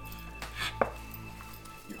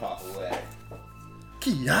 You hop away.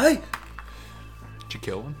 Ki-yi! Did you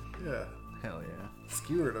kill one? Yeah. Hell yeah.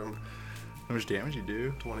 Skewered him. How much damage you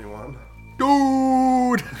do? 21.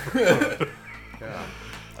 Dude! Yeah.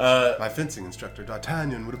 My fencing instructor,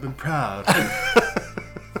 D'Artagnan, would have been proud.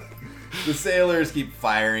 The sailors keep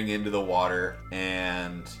firing into the water,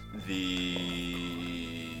 and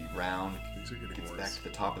the round gets back to the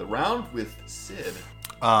top of the round with Sid.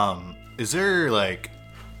 Is there like,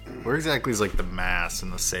 where exactly is like the mast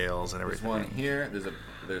and the sails and There's everything? one here. There's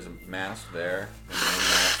a mast there, and one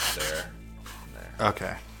mast there. And there.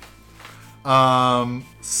 Okay.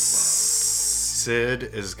 Sid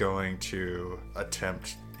is going to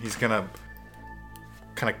attempt. He's gonna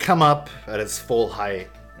kind of come up at his full height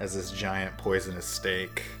as this giant poisonous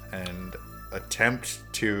snake and attempt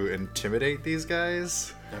to intimidate these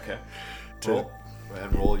guys. Okay. Go ahead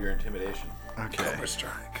and roll your intimidation. Okay. Cobra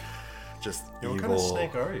strike. Just What evil. kind of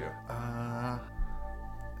snake are you?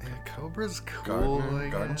 Yeah, cobra's cool. Garden- I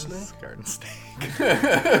garden guess. snake? Garden snake.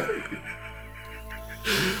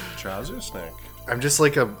 Trouser snake. I'm just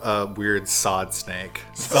like a weird sod snake.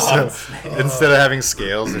 Snake. Instead of having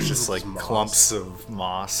scales, it's just like Moss. clumps of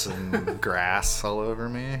moss and grass all over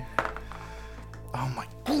me. Oh my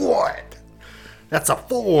god! That's a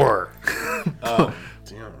 4! Damn.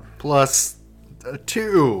 Plus a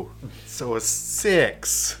 2. So a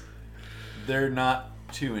 6. They're not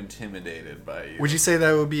too intimidated by you. Would you say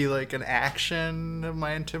that would be like an action of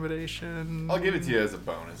my intimidation? I'll give it to you as a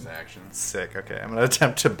bonus action. Sick. Okay, I'm gonna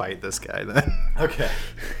attempt to bite this guy then. Okay.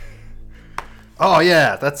 Oh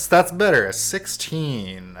yeah, that's better. A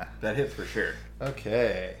 16. That hits for sure.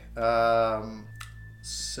 Okay.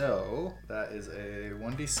 So that is a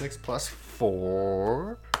 1d6 plus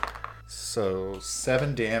 4. So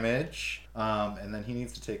 7 damage. And then he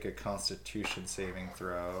needs to take a Constitution saving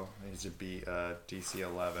throw. It needs to be a DC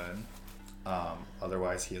 11.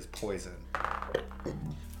 Otherwise, he is poisoned.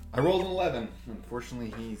 I rolled an 11.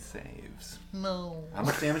 Unfortunately, he saves. No. How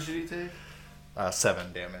much damage did he take?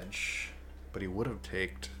 7 damage. But he would have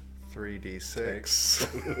taken 3d6.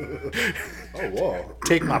 Oh, whoa.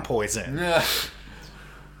 Take my poison.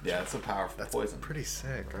 Yeah, it's a powerful poison. Pretty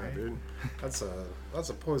sick, right? Dude, that's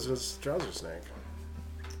a poisonous trouser snake.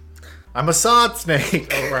 I'm a sod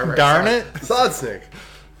snake. Oh, right. Darn it. Sod snake.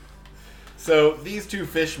 So these two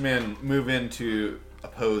fishmen move in to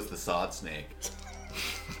oppose the sod snake.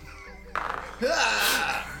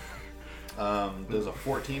 Does a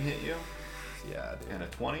 14 hit you? Yeah, dude. And a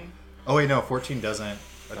 20? Oh wait, no, 14 doesn't.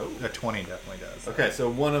 A 20 definitely does. Okay, so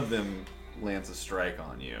one of them lands a strike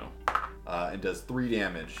on you and does 3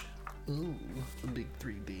 damage. Ooh, a big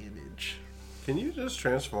 3 damage. Can you just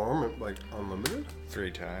transform it like unlimited?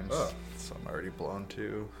 3 times. Oh. So I'm already blown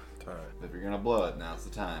too. Alright. If you're gonna blow it, now's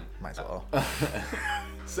the time. Might as well.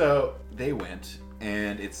 So they went,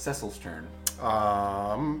 and it's Cecil's turn.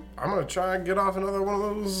 I'm gonna try and get off another one of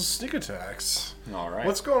those sneak attacks. All right.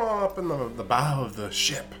 What's going on up in the bow of the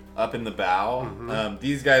ship? Up in the bow?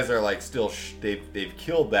 These guys are like still. They've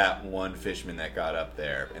killed that one fisherman that got up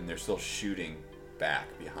there, and they're still shooting back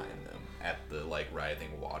behind them at the like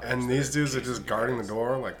writhing water. And these dudes are just guarding the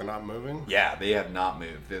door, like they're not moving? Yeah, they have not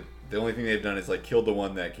moved. The only thing they've done is like killed the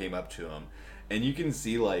one that came up to them, and you can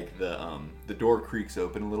see like the door creaks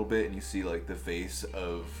open a little bit, and you see like the face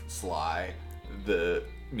of Sly, the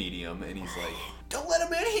medium, and he's like, "Don't let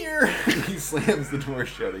him in here!" He slams the door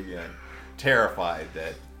shut again, terrified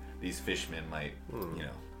that these fishmen might, you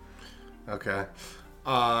know. Okay.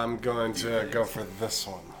 I'm going to go for this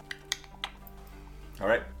one. All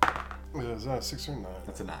right, Is that a 6 or 9?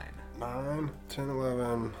 that's a 9. 9, 10,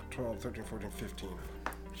 11, 12, 13, 14, 15.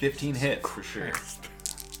 15 hits for sure.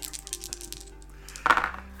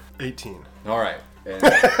 18. All right, and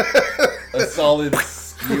a solid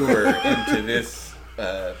skewer into this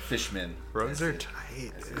fishman. Roads are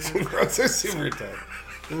tight. Gross are super tight.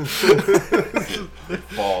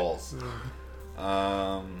 Falls.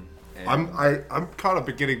 And I'm kind of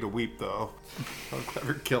beginning to weep though. I've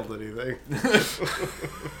never killed anything.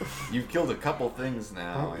 you've killed a couple things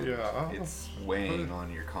now. And Yeah. It's weighing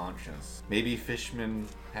on your conscience. Maybe fishmen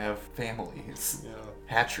have families. Yeah.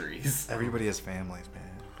 Hatcheries. Everybody has families,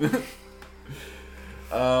 man.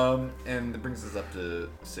 And it brings us up to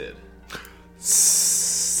Sid.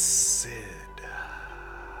 Sid.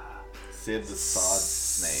 Sid the sod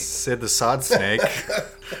snake. Sid the sod snake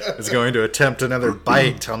is going to attempt another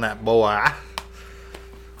bite on that boy.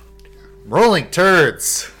 Rolling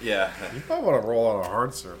turds. Yeah. You might want to roll on a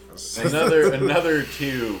hard surface. Another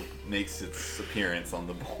 2 makes its appearance on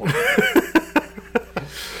the board.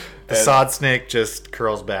 The sod snake just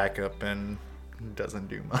curls back up and doesn't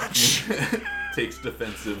do much. Takes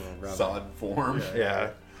defensive sod form.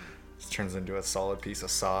 Yeah. Just turns into a solid piece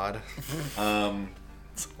of sod.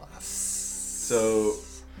 So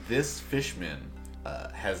this fishman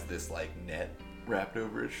has this like net wrapped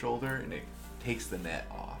over its shoulder, and it takes the net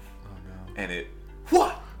off. Oh no! And it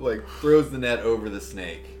like throws the net over the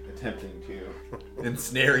snake, attempting to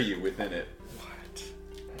ensnare you within it.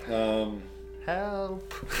 What?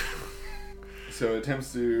 Help! So it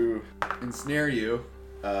attempts to ensnare you,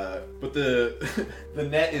 but the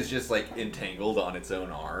net is just like entangled on its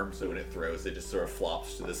own arm. So when it throws, it just sort of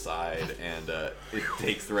flops to the side, and it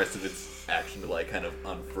takes the rest of its action to like kind of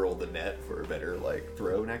unfurl the net for a better like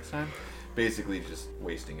throw next time. Basically, just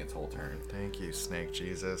wasting its whole turn. Thank you, Snake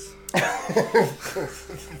Jesus.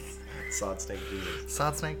 Sod snake Jesus.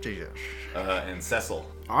 Sod Snake Jesus. And Cecil.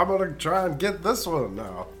 I'm gonna try and get this one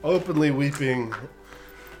now. Openly weeping,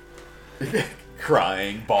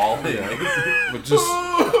 Crying, bawling. but just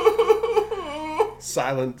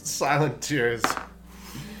silent tears.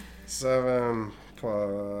 7, 8, 9,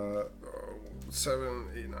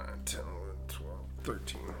 10, 11, 12,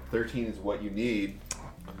 13. 13 is what you need.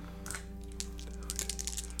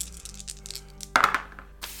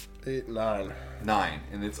 8, 9. 9.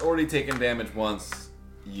 And it's already taken damage once.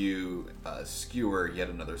 You skewer yet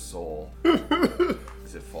another soul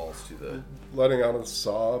as it falls to the... Letting out a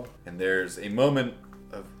sob. And there's a moment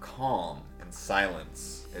of calm and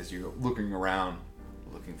silence as you're looking around,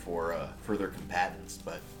 looking for further combatants,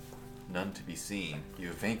 but none to be seen. You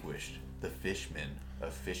have vanquished the fishman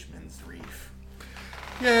of Fishman's Reef.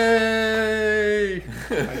 Yay!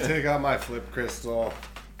 I take out my flip crystal.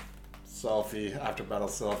 Selfie, after battle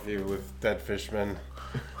selfie with dead fishman.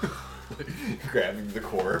 Grabbing the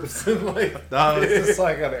corpse and like... No, it's just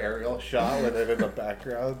like an aerial shot with it in the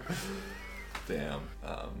background. Damn.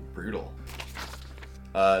 Brutal.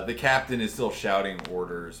 The captain is still shouting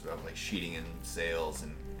orders about like sheeting in sails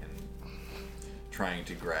and trying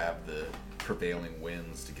to grab the prevailing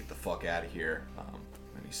winds to get the fuck out of here.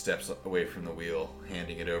 And he steps away from the wheel,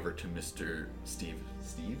 handing it over to Mr.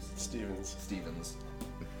 Stevens.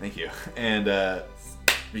 Thank you. And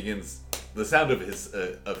begins the sound of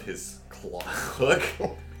his hook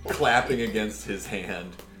clapping against his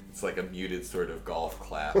hand. It's like a muted sort of golf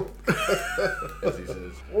clap. As he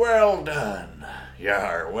says, "Well done,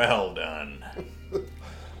 yar, well done.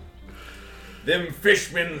 Them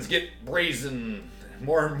fishmans get brazen,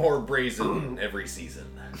 more and more brazen every season."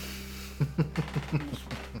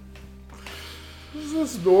 Is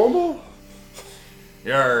this normal?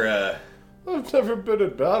 Yar, I've never been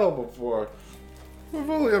in battle before. I've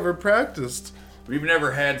only ever practiced. we've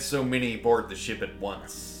never had so many board the ship at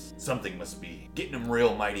once. Something must be getting them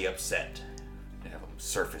real mighty upset to have them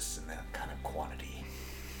surface in that kind of quantity.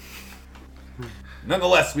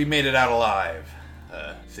 Nonetheless, we made it out alive.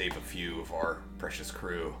 Save a few of our precious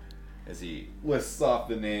crew. As he lists off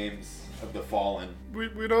the names of the fallen.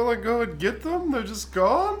 We don't like go and get them? They're just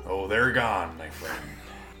gone? Oh, they're gone, my friend.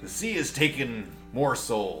 The sea has taken more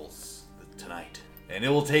souls tonight. And it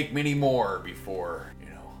will take many more before,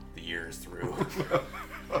 the year is through.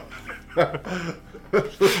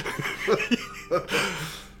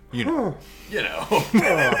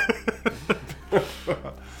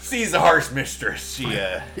 Sea's a harsh mistress.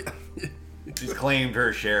 She's claimed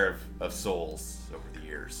her share of souls over the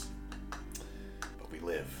years. But we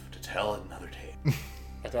live to tell another tale.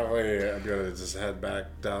 I definitely am gonna just head back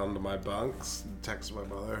down to my bunks and text my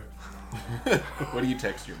mother. What do you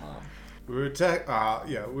text your mom? We were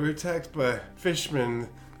attacked by fishmen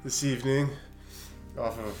this evening,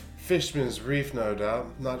 off of Fishman's Reef, no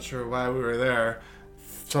doubt. Not sure why we were there.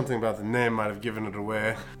 Something about the name might have given it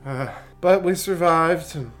away. But we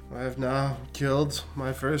survived, and I have now killed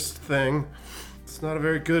my first thing. It's not a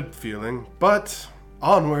very good feeling, but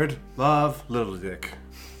onward, love, Little Dick.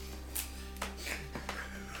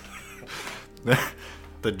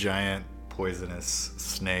 The giant poisonous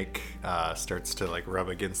snake starts to rub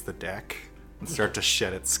against the deck and start to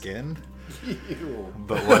shed its skin.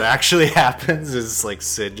 But what actually happens is like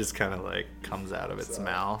Sid just kind of like comes out of its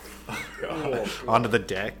mouth onto the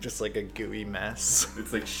deck, just like a gooey mess.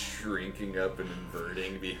 It's like shrinking up and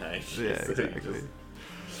inverting behind you. Yeah, so you exactly.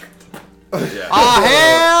 yeah. All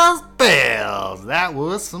hands bells. That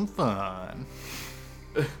was some fun.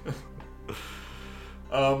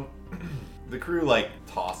 The crew like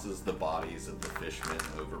tosses the bodies of the fishermen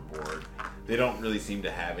overboard. They don't really seem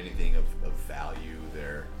to have anything of value.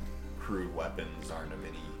 Their crude weapons aren't of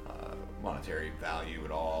any monetary value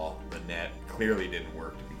at all. The net clearly didn't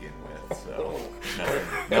work to begin with, so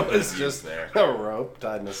nothing was just there. A rope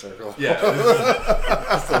tied in a circle. Yeah,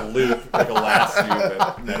 just a loop, like a lasso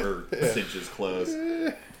that never cinches closed.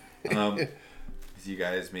 As you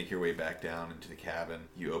guys make your way back down into the cabin,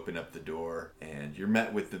 you open up the door, and you're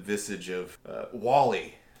met with the visage of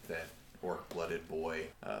Wally, that orc-blooded boy,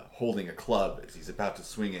 holding a club as he's about to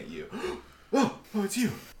swing at you. Oh, it's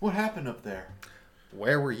you. What happened up there?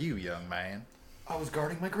 Where were you, young man? I was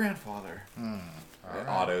guarding my grandfather.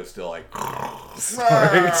 Otto still like...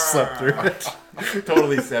 Sorry, slept through it.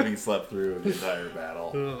 totally having slept through the entire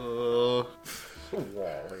battle.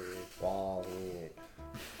 Wally.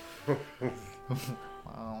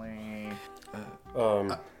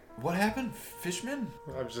 What happened, Fishman?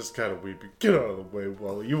 I'm just kind of weeping. Get out of the way,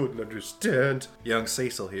 Wally. You wouldn't understand. Young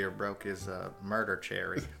Cecil here broke his murder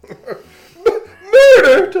cherry.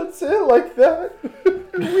 Murder! Don't say it like that.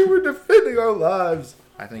 We were defending our lives.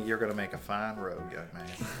 I think you're gonna make a fine rogue, young man.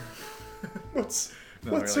 What's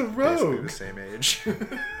No, a they're, like, basically rogue? the same age.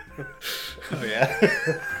 Oh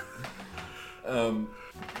yeah.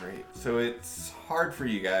 Great. So it's hard for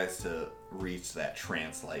you guys to reach that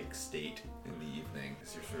trance-like state in the evening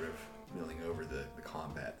as you're sort of milling over the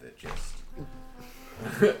combat that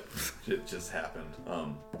just happened.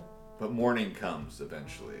 But morning comes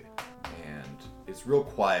eventually, and it's real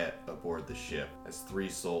quiet aboard the ship as 3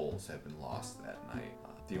 souls have been lost that night.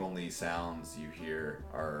 The only sounds you hear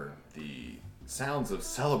are the sounds of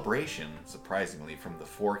celebration, surprisingly, from the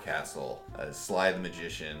forecastle, as Sly the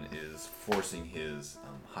Magician is forcing his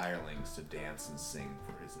hirelings to dance and sing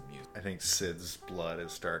for his amusement. I think Sid's blood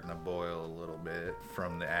is starting to boil a little bit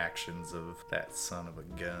from the actions of that son of a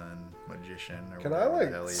gun magician. Or Can I whatever like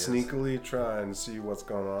the hell he is. sneakily try and see what's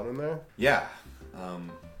going on in there? Yeah,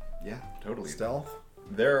 yeah, totally. Stealth?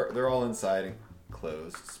 They're all inside a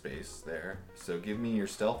closed space there. So give me your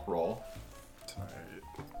stealth roll. Tight.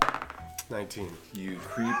 19. You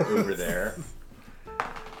creep over there.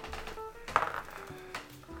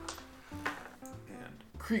 And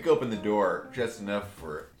creak open the door just enough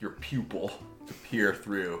for your pupil to peer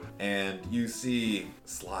through. And you see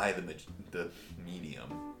Sly the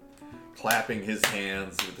medium clapping his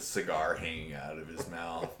hands with a cigar hanging out of his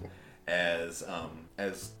mouth as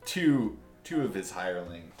two of his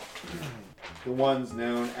hirelings, the ones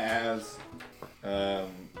known as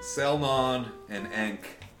Selnon and Enk,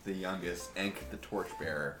 the youngest, Enk the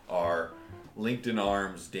torchbearer, are linked in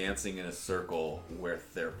arms, dancing in a circle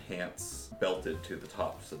with their pants belted to the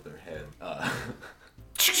tops of their head.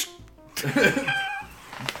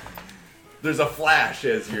 There's a flash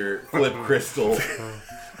as your flip crystal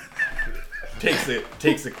takes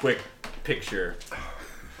a quick picture,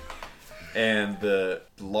 and the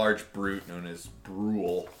large brute known as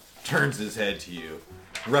Brule turns his head to you,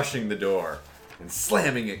 rushing the door and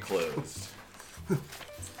slamming it closed.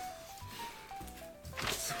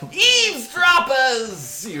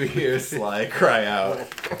 Eavesdroppers! You hear Sly cry out.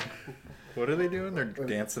 What are they doing? They're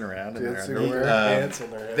dancing around in their Dancing underwear. around. Pants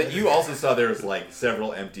in their head. That you also saw there was like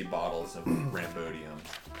several empty bottles of Rambodium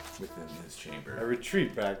within his I chamber.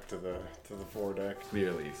 retreat back to the foredeck.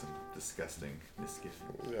 Clearly some disgusting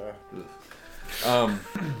misgivings. Yeah. Ugh.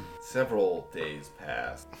 Several days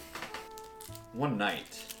passed. One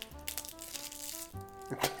night,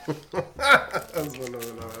 That's one of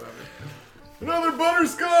another. another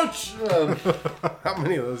butterscotch! How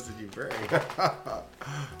many of those did you bring?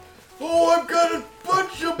 Oh, I've got a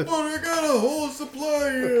bunch of butter. I got a whole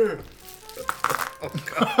supply here.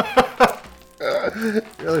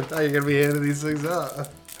 Really thought you were gonna be handing these things out.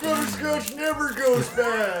 Butterscotch never goes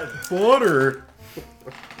bad. Butter.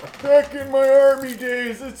 Back in my army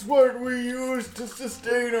days, it's what we used to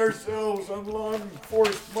sustain ourselves on long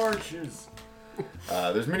forced marches.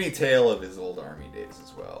 There's many tale of his old army days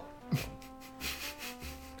as well.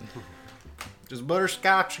 Just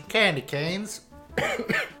butterscotch and candy canes.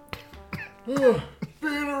 Being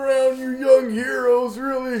around you young heroes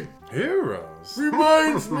really Heroes.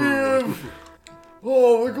 reminds me of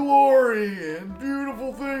all the glory and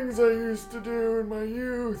beautiful things I used to do in my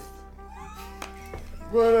youth.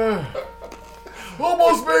 But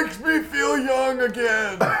almost makes me feel young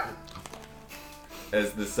again.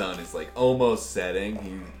 As the sun is like almost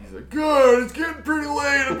setting, he's like, good, it's getting pretty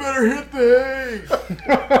late, I better hit the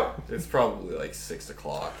hay. It's probably like 6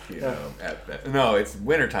 o'clock, at bed. No, it's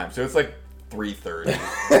wintertime, so it's like 3:30.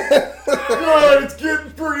 God, it's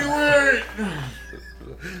getting pretty late.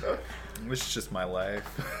 This is just my life.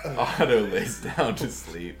 Otto lays down to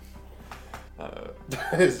sleep.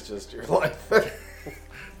 It's just your life.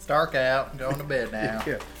 It's dark out. I'm going to bed now.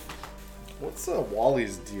 Yeah. What's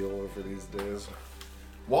Wally's deal over these days?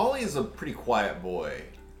 Wally is a pretty quiet boy.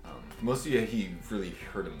 Most of you, he really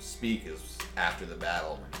heard him speak is after the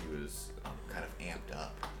battle when he was kind of amped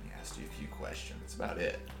up. He asked you a few questions. That's about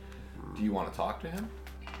it. Do you want to talk to him?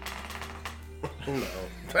 No.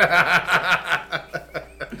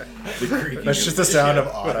 That's just the sound of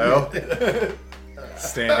Otto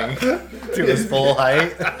standing to his full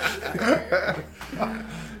height.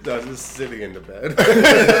 No, just sitting in the bed.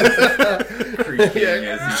 Creaking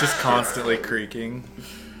as He's just constantly creaking.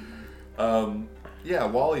 Yeah,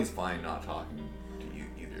 Wally's fine not talking to you,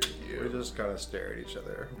 either of We you. just kind of stare at each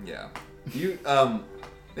other. Yeah. You,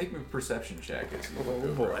 make me a perception check as you look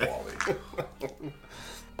over at Wally.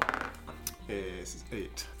 It's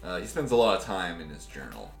 8. He spends a lot of time in his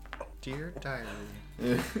journal. Dear diary.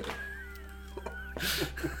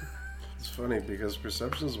 It's funny because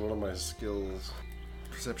perception is one of my skills.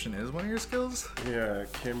 Perception is one of your skills? Yeah,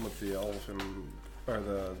 it came with the elf and or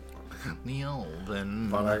the. The elven.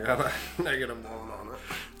 But I got a negative 1 on it.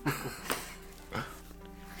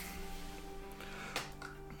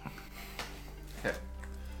 Okay.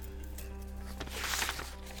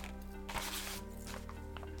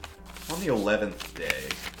 On the 11th day,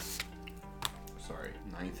 sorry,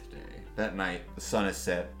 9th day, that night the sun is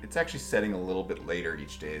set. It's actually setting a little bit later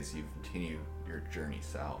each day as you continue your journey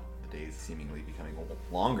south. The days seemingly becoming a little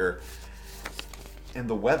longer, and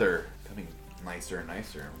the weather becoming nicer and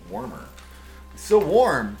nicer and warmer. It's so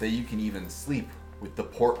warm that you can even sleep with the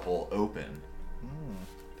porthole open.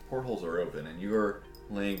 The portholes are open, and you're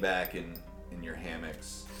laying back in your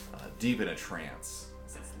hammocks, deep in a trance.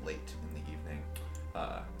 It's late in the evening.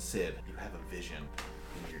 Sid, you have a vision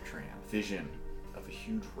in your trance. Vision of a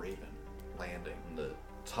huge raven landing on the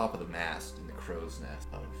top of the mast in the crow's nest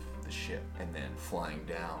of the ship, and then flying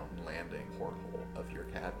down and landing porthole of your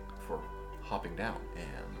cabin for hopping down, and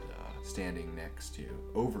standing next to,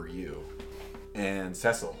 over you. And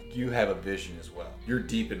Cecil, you have a vision as well. You're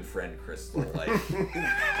deep in friend crystal, like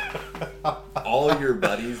all your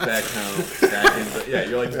buddies back home,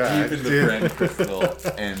 you're like deep in the friend crystal,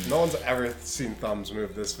 and No one's ever seen thumbs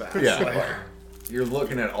move this fast. yeah, you're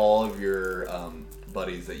looking at all of your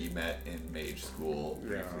buddies that you met in mage school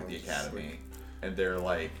Yeah, through the it's academy, and they're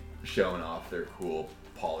like showing off their cool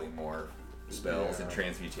polymorph spells and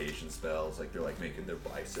transmutation spells. Like they're like making their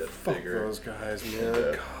biceps Fuck bigger. those guys, man.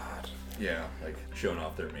 Yeah. God. Yeah, like showing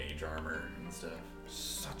off their mage armor and stuff.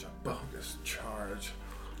 Such a bogus charge.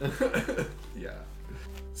 Yeah.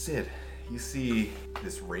 Sid, you see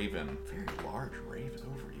this raven, very large raven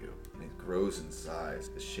over you, and it grows in size.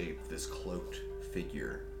 The shape of this cloaked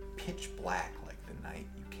figure, pitch black like the night.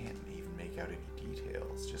 You can't even make out any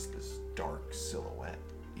details, just this dark silhouette.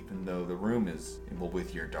 Even though the room is, well,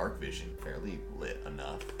 with your dark vision, fairly lit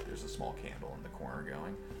enough. There's a small candle in the corner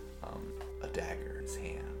going. A dagger in his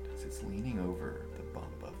hand. It's leaning over the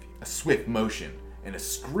bump of you. A swift motion and a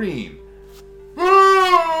scream.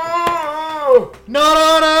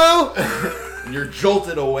 No! And you're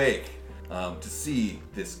jolted awake to see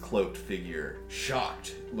this cloaked figure,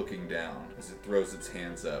 shocked, looking down as it throws its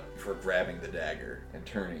hands up before grabbing the dagger and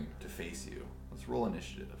turning to face you. Let's roll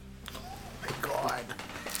initiative. God.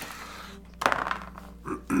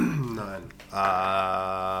 9.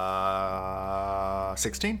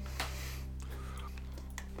 16?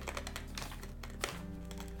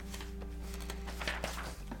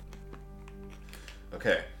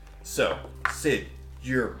 Okay, so Sid,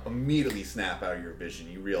 you immediately snap out of your vision.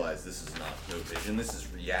 You realize this is not no vision. This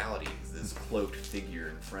is reality. This cloaked figure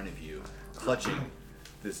in front of you, clutching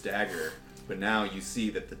this dagger. But now you see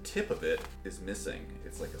that the tip of it is missing.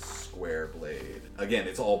 It's like a square blade. Again,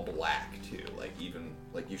 it's all black too. Like even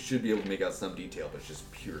like you should be able to make out some detail, but it's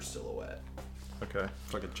just pure silhouette. Okay.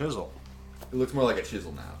 It's like a chisel. It looks more like a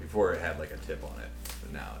chisel now. Before it had like a tip on it,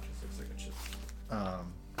 but now it just looks like a chisel.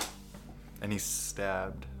 And he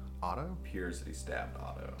stabbed Otto? Appears that he stabbed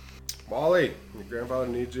Otto. Wally, your grandfather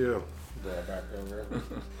needs you. Go back over.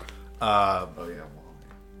 Oh yeah. Well,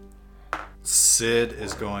 Sid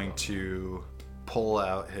is going to pull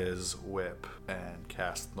out his whip and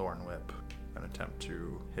cast Thorn Whip and attempt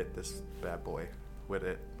to hit this bad boy with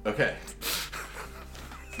it. okay.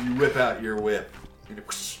 You whip out your whip You're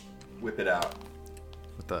gonna whip it out.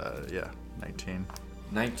 With the 19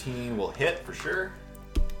 19 will hit for sure.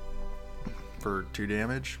 for 2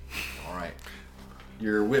 damage. All right.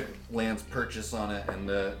 Your whip lands purchase on it, and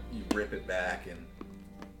you rip it back, and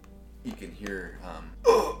you can hear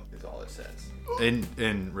is all it says.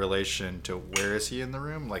 In relation to where is he in the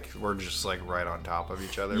room? Like we're just like right on top of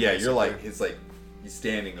each other. Yeah, basically? you're like he's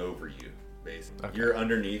standing over you, basically. Okay. You're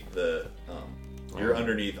underneath the you're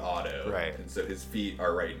underneath Otto, right? And so his feet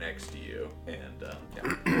are right next to you, and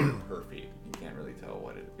her feet. You can't really tell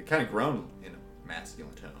what it kind of groaned in a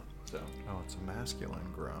masculine tone. So it's a masculine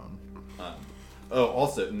groan.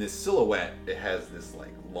 Also in this silhouette, it has this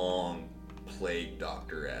like long plague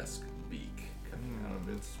doctor-esque beak coming out of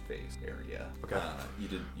its face area. Okay.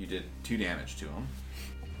 You did 2 damage to him,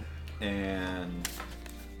 and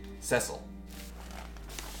Cecil.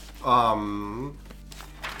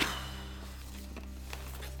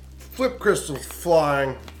 Flip crystal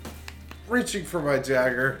flying, reaching for my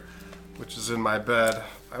dagger, which is in my bed.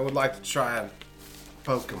 I would like to try and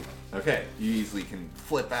poke him. Okay, you easily can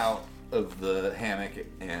flip out of the hammock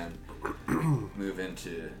and move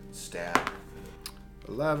into stab.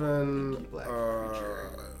 11, Black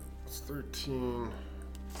creature. it's 13,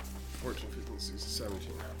 14, 15, 16,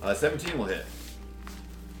 17. 17 will hit.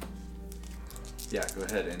 Yeah, go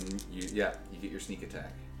ahead and you get your sneak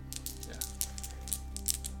attack.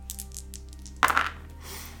 Yeah.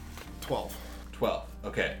 12. 12.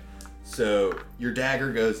 Okay. So your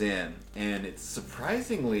dagger goes in, and it's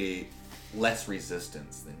surprisingly less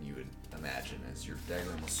resistance than you would imagine, as your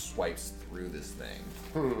dagger almost swipes through this thing.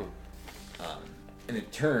 And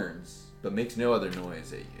it turns, but makes no other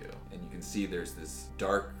noise at you. And you can see there's this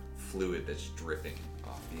dark fluid that's dripping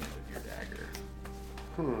off the end of your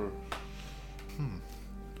dagger.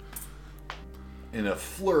 In a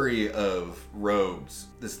flurry of robes,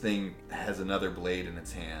 this thing has another blade in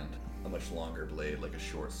its hand, a much longer blade, like a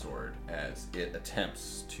short sword, as it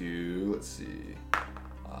attempts to,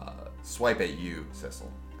 swipe at you,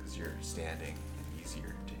 Cecil, because you're standing and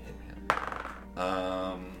easier to hit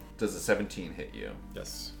him. Does a 17 hit you?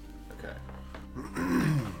 Yes. Okay.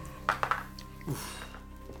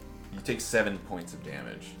 You take 7 points of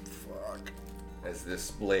damage. Fuck. As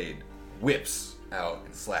this blade whips out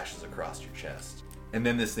and slashes across your chest. And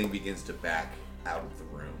then this thing begins to back out of the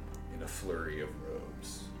room in a flurry of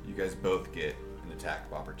robes. You guys both get an attack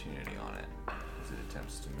of opportunity on it as it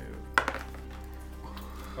attempts to move.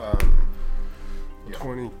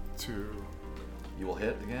 22. You will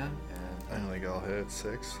hit again, I and don't think I'll hit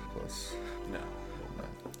 6 plus. no.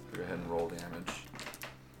 Go ahead and roll damage.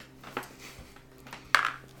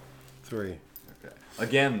 3. Okay.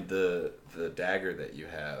 Again, the dagger that you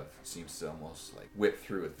have seems to almost like whip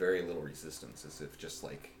through with very little resistance, as if just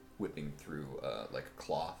like whipping through like a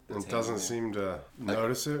cloth. It doesn't seem to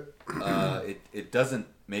notice it. It doesn't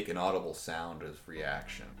make an audible sound as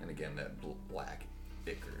reaction, and again that black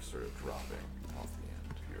ichor sort of dropping off the end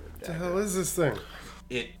of your dagger. What the hell is this thing?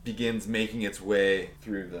 It begins making its way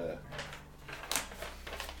through the.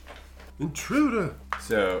 Intruder!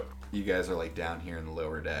 So you guys are like down here in the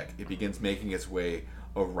lower deck. It begins making its way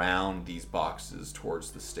around these boxes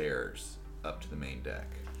towards the stairs up to the main deck.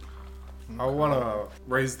 I want to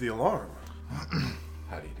raise the alarm.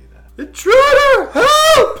 How do you do that? Intruder!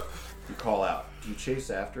 Help! You call out. Do you chase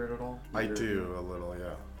after it at all? I do a little,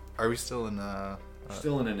 yeah. Are we still in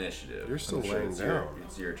Still an initiative. You're still I'm sure laying it's down.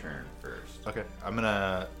 It's your turn first. Okay, I'm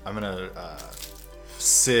gonna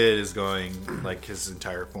Sid is going, like his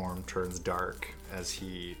entire form turns dark as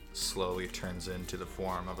he slowly turns into the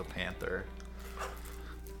form of a panther.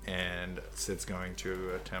 And Sid's going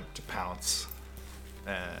to attempt to pounce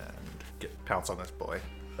on this boy.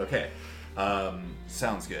 Okay.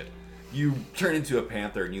 Sounds good. You turn into a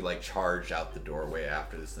panther and you like charge out the doorway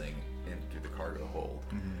after this thing in through the cargo hold.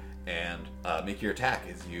 Mm-hmm. And make your attack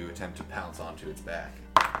as you attempt to pounce onto its back.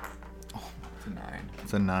 Oh, it's a 9.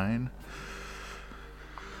 It's a 9.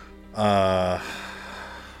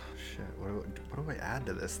 Shit. What do I add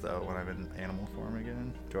to this though when I'm in animal form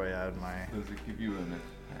again? Do I add my? Does it give you an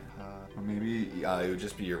or maybe it would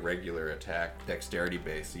just be your regular attack dexterity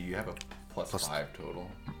base, so you have a plus 5 total.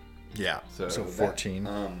 Yeah. So 14.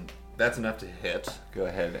 That's enough to hit. Go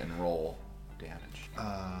ahead and roll damage.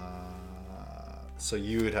 So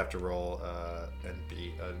you would have to roll and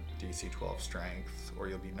be a DC 12 strength, or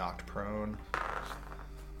you'll be knocked prone.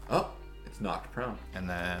 Oh, it's knocked prone. And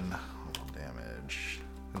then roll damage,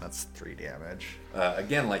 and that's 3 damage.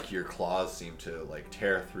 Again, like your claws seem to like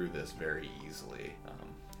tear through this very easily.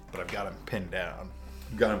 But I've got him pinned down.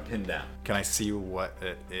 You got him pinned down. Can I see what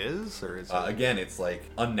it is, or is it? Again, it's like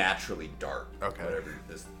unnaturally dark. Okay. Whatever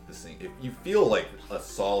this thing. If you feel like a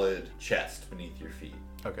solid chest beneath your feet.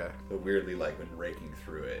 Okay. But weirdly, like when raking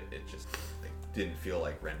through it, it just like, didn't feel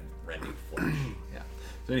like rending flesh. Yeah.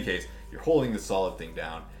 So in any case, you're holding the solid thing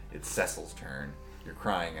down. It's Cecil's turn. You're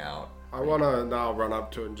crying out. I want to now run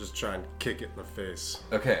up to it and just try and kick it in the face.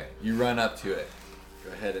 Okay, you run up to it.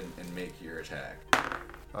 Go ahead and make your attack. 9,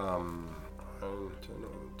 10, 11,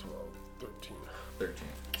 12, 13. 13.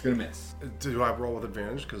 It's gonna miss. Do I roll with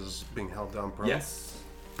advantage because it's being held down prone? Yes.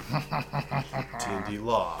 D&D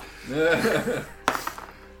law.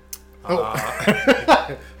 Oh.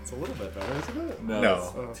 It's a little bit better, isn't it?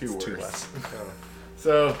 No, it's two it's worse. two less.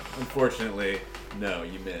 So, unfortunately, no,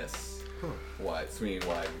 you miss. Wide, swinging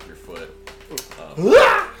wide with your foot.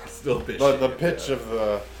 Still a bit The shaky, pitch yeah.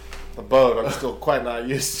 of the boat, I'm still quite not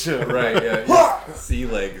used to. Right, yeah. Your sea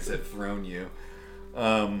legs have thrown you.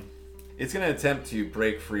 It's going to attempt to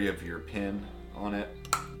break free of your pin on it.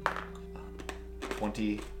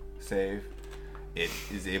 20 save. It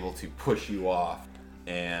is able to push you off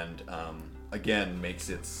and again makes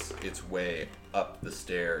its way up the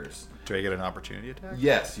stairs. Do I get an opportunity attack?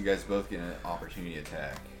 Yes, you guys both get an opportunity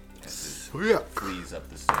attack as it Yeah. flees up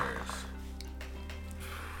the stairs.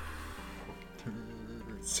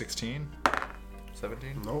 16?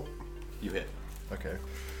 17? Nope. You hit. Okay.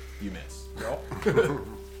 You miss. Nope.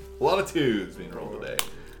 A lot of twos being rolled today.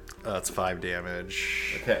 That's 5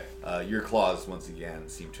 damage. Okay. Your claws once again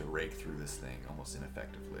seem to rake through this thing almost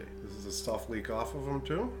ineffectively. Does the stuff leak off of them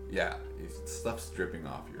too? Yeah, stuff's dripping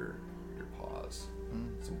off your paws.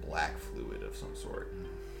 Some black fluid of some sort.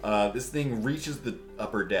 This thing reaches the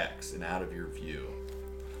upper decks and out of your view.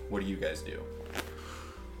 What do you guys do?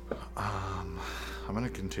 I'm gonna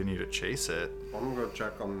continue to chase it. I'm gonna go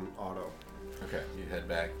check on Otto. Okay, you head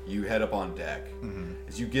back. You head up on deck.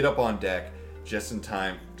 As you get up on deck, just in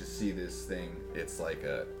time to see this thing, it's like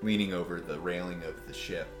leaning over the railing of the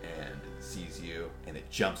ship and sees you, and it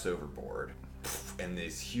jumps overboard. And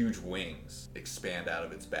these huge wings expand out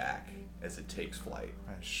of its back as it takes flight.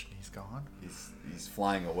 He's gone. He's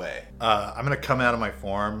flying away. I'm gonna come out of my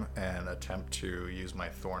form and attempt to use my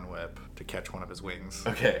thorn whip to catch one of his wings.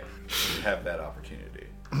 Okay, you have that opportunity.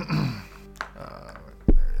 There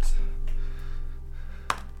it is.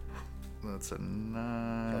 That's a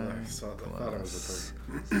 9. I thought it was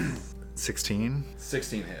a 16.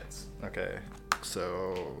 16 hits. Okay.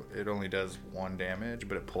 So it only does 1 damage,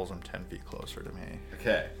 but it pulls him 10 feet closer to me.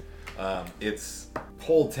 Okay. It's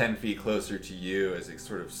pulled 10 feet closer to you as it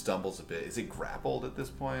sort of stumbles a bit. Is it grappled at this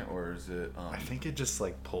point, or is it... I think it just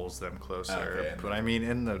like pulls them closer. Okay. But I mean,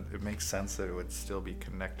 it makes sense that it would still be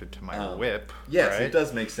connected to my whip. Yes, right? it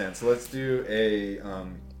does make sense. So let's do a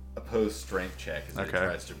opposed strength check as it Okay.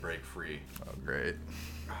 tries to break free. Oh, great.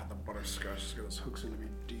 God, the butterscotch just got its hooks into me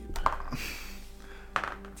deep.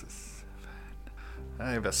 It's a 7.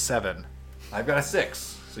 I have a 7. I've got a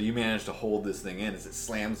 6. So you manage to hold this thing in as it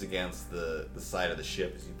slams against the side of the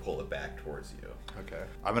ship as you pull it back towards you. Okay.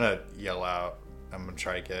 I'm gonna yell out. I'm gonna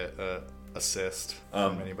try to get a assist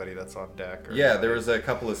from anybody that's on deck. Or Yeah, there was a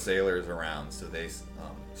couple of sailors around, so they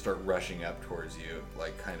start rushing up towards you,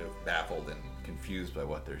 like kind of baffled and confused by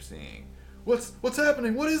what they're seeing. What's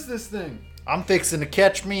happening? What is this thing? I'm fixing to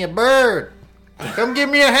catch me a bird. Come give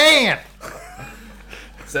me a hand.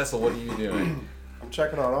 Cecil, what are you doing? I'm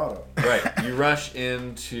checking on Otto. Right, you rush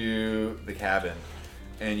into the cabin,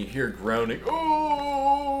 and you hear groaning.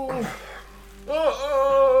 Oh!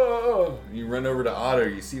 Oh! You run over to Otto.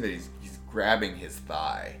 You see that he's grabbing his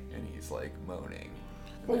thigh, and he's like moaning.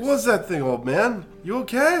 What was that thing, old man? You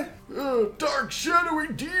okay? Dark,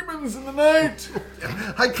 shadowy demons in the night.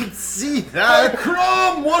 I can see that.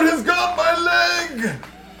 Crumb, what has got my leg?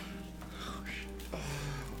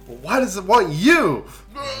 Why does it want you?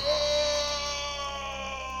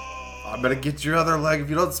 I'm gonna get your other leg if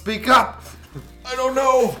you don't speak up. I don't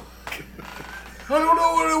know. I don't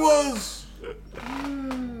know what it was.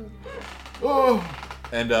 Oh.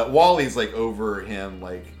 And Wally's like over him,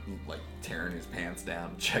 like tearing his pants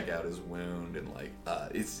down to check out his wound, and like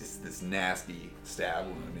it's just this nasty stab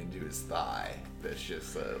wound into his thigh that's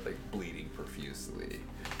just like bleeding profusely.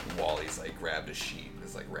 And Wally's like grabbed a sheet and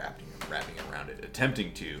is like wrapping around it,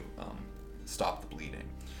 attempting to stop the bleeding.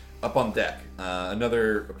 Up on deck,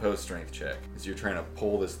 another opposed strength check as you're trying to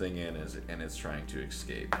pull this thing in and it's trying to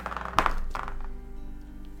escape.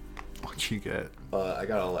 What'd you get? I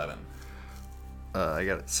got 11. I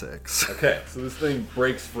got a 6. Okay, so this thing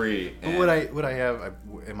breaks free. But And, would I have?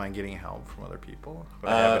 Am I getting help from other people?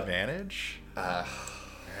 Would I have advantage?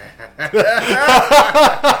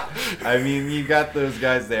 I mean, you got those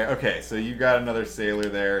guys there. Okay, so you got another sailor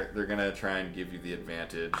there. They're gonna try and give you the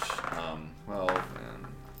advantage. 12 and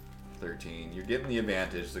 13. You're getting the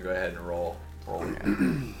advantage, so go ahead and roll.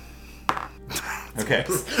 Again. Okay,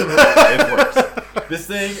 it works. This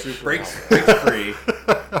thing breaks free.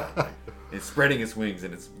 It's spreading its wings,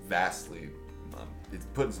 and it's vastly. It's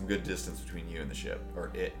putting some good distance between you and the ship,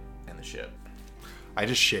 or it and the ship. I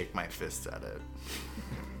just shake my fists at it.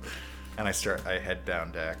 And I head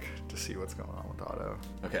down deck to see what's going on with Otto.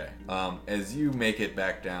 Okay. As you make it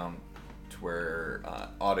back down to where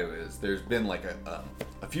Otto is, there's been like a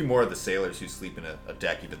few more of the sailors who sleep in a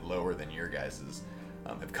deck even lower than your guys's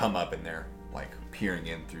have come up, and they're like peering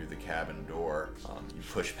in through the cabin door. You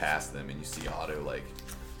push past them and you see Otto like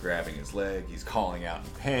grabbing his leg. He's calling out in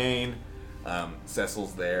pain.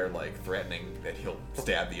 Cecil's there, like threatening that he'll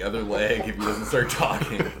stab the other leg if he doesn't start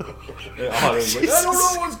talking. And Otto's like, I don't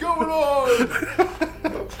know what's going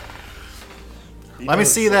on. Let me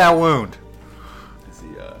see that wound.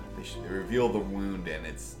 They reveal the wound, and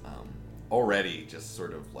it's already just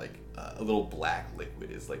sort of like a little black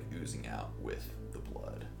liquid is like oozing out with the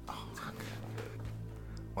blood.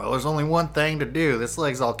 Well, there's only one thing to do. This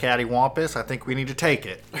leg's all cattywampus. I think we need to take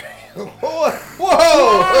it. Whoa!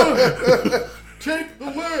 Take the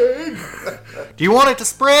leg! Do you want it to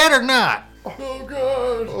spread or not? Oh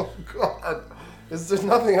god! Oh god! Is there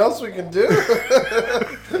nothing else we can do?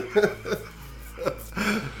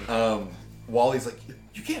 Wally's like,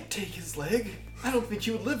 you can't take his leg. I don't think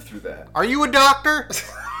you would live through that. Are you a doctor?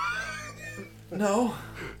 No.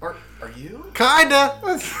 Are you? Kinda.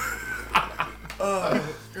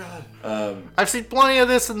 Oh god. I've seen plenty of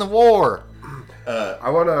this in the war.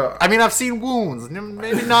 I mean, I've seen wounds.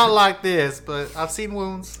 Maybe not like this, but I've seen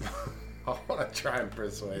wounds. I want to try and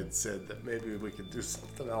persuade Sid that maybe we could do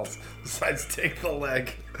something else besides take the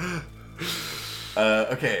leg.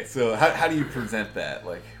 Okay, so how do you present that?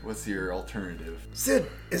 Like, what's your alternative? Sid,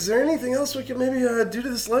 is there anything else we can maybe do to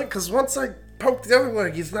this leg? Because once I poke the other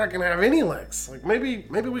leg, he's not going to have any legs. Like, maybe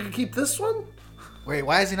we could keep this one? Wait,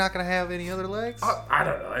 why is he not going to have any other legs? I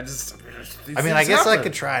don't know. I mean, I guess I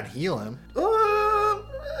could try and heal him.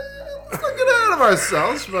 Let's not get ahead of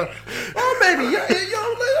ourselves, but maybe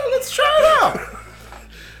let's try it out.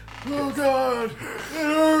 Oh god, it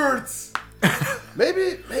hurts.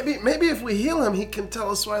 Maybe if we heal him, he can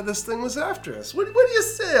tell us why this thing was after us. What do you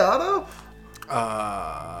say, Otto?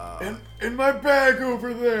 In my bag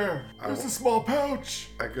over there. There's a small pouch.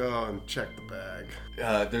 I go and check the bag.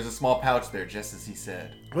 There's a small pouch there, just as he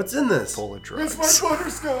said. What's in this? Full of drugs. It's my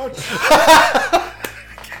butterscotch.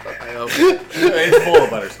 It's full of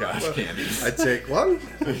butterscotch candy. I take one.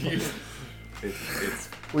 It's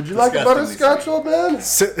Would you like a butterscotch, old man?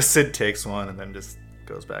 Sid takes one and then just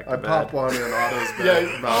goes back to I bed. pop one in Otto's bag.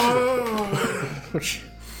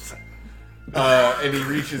 And he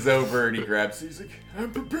reaches over and he grabs it. He's like,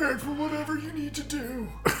 I'm prepared for whatever you need to do.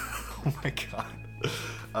 Oh my god.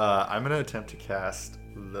 I'm going to attempt to cast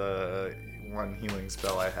the one healing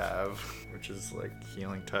spell I have, which is like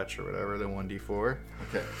healing touch or whatever, the 1d4.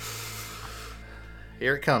 Okay.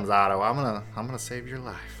 Here it comes, Otto. I'm gonna save your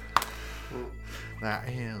life. That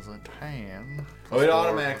is a 10. Oh, it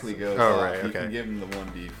automatically goes Oh, off. right, You okay. can give him the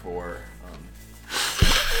 1d4.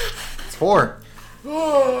 It's 4.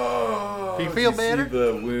 Oh, Do you feel better? See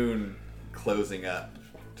the wound closing up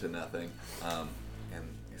to nothing, and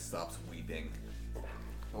he stops weeping.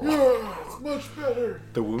 Yeah, it's much better.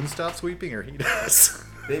 The wound stops weeping, or he does?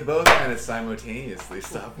 They both kind of simultaneously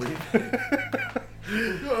stop weeping.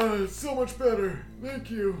 It's so much better. Thank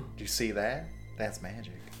you. Do you see that? That's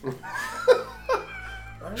magic.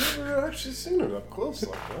 I've never actually seen it up close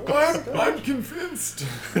like that. I'm convinced.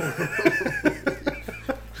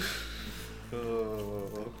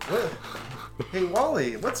 Hey,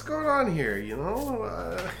 Wally, what's going on here? You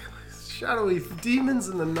know, shadowy demons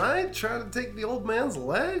in the night trying to take the old man's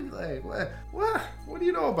leg? Like, what do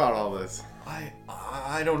you know about all this?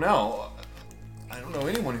 I don't know. I don't know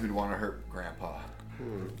anyone who'd want to hurt Grandpa.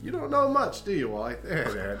 You don't know much, do you, Wally?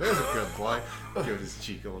 There's a good boy. Give his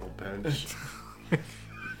cheek a little pinch. I'm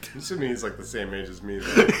assuming he's like the same age as me,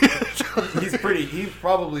 though. He's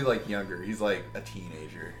probably like younger. He's like a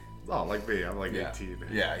teenager. Oh, like me. I'm like 18.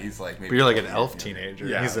 Yeah, he's like maybe. But you're like an 12 elf years teenager.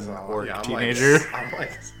 Yeah, He's an so, orc I'm teenager. I'm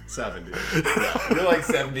like 70. younger. You're like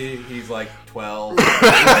 70. He's like 12.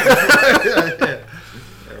 We're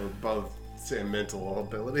both same mental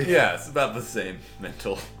ability. Yeah, it's about the same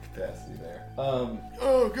mental capacity there.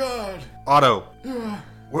 Oh God. Otto.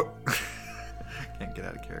 What? Can't get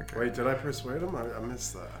out of character. Wait, did I persuade him? I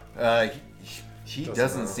missed that. He Doesn't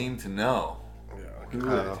doesn't matter. seem to know. Yeah. Who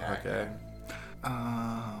would attack him.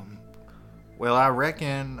 Well, I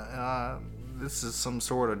reckon this is some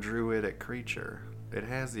sort of druidic creature. It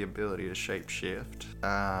has the ability to shapeshift.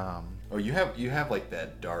 Oh, you have like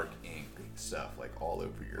that dark ink stuff like all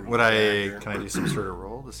over your. Can I do some sort of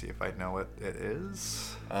roll to see if I know what it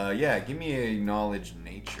is? Yeah, give me a knowledge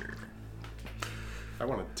nature. I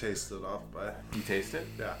want to taste it off by. You taste it?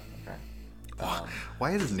 Yeah. Okay.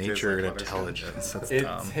 Why is nature like and butterscotch? intelligence? That's It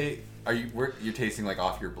dumb. you're tasting like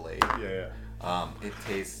off your blade. Yeah. It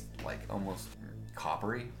tastes like almost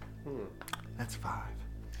coppery. That's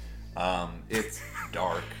 5. It's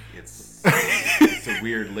dark. It's a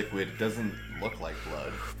weird liquid. It doesn't look like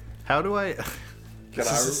blood. How do I? This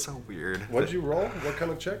I- is so weird. What'd you roll? What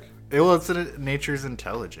kind of check? Well, it's nature's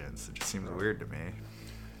intelligence. It just seems weird to me.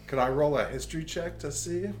 Could I roll a history check to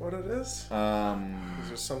see what it is? Is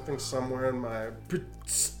there something somewhere in my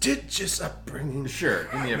prestigious upbringing? Sure.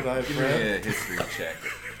 Give me That I've a read? history check.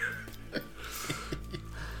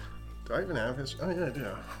 Do I even have history? Oh yeah, I do.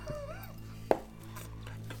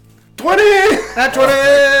 20! Not 20!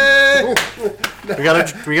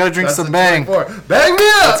 we gotta drink some bang. Bang me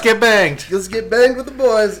up! Let's get banged. Let's get banged with the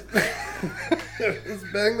boys. Let's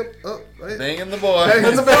bang the. Oh, wait. Banging the boys.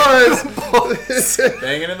 Banging the boys.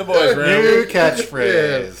 Banging in the boys' room. New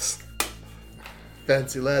catchphrase.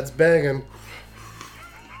 Fancy lads banging.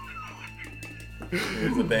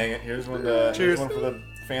 Here's the bang. Here's one. Cheers. Here's one for the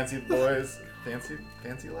fancy boys.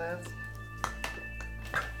 Fancy lads.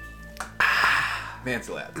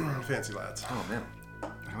 Fancy lads. Fancy lads. Oh man.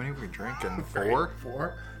 How many were we drinking? 4?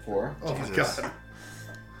 4? 4. Oh my Jesus. god.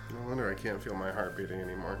 No wonder I can't feel my heart beating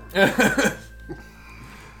anymore.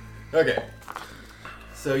 Okay.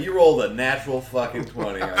 So you rolled a natural fucking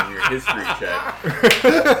 20 on your history check.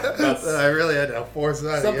 That's I really had to force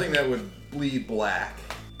that. something that would bleed black.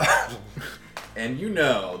 And you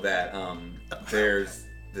know that there's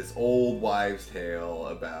this old wives' tale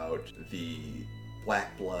about the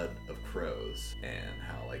black blood of crows and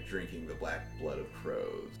how like drinking the black blood of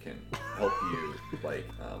crows can help you like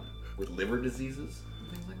with liver diseases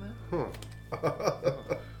and things like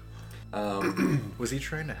that. Was he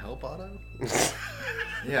trying to help Otto?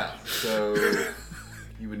 Yeah, so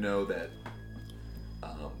you would know that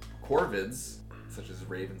corvids, such as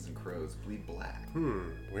ravens and crows, bleed black.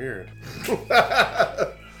 Weird.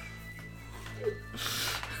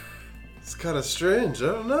 It's kind of strange. I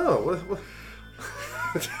don't know. What?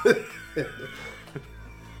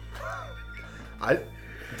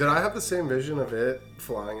 Did I have the same vision of it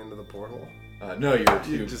flying into the portal? No, you're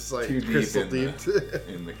too, You're just like too deep crystal in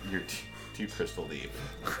deep. you're too crystal deep.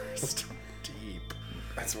 Crystal deep.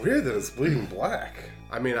 That's weird that it's bleeding black.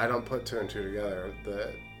 I mean, I don't put 2 and 2 together.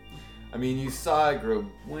 That I mean, you saw it grow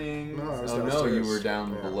wings. No, I was oh no, you downstairs. were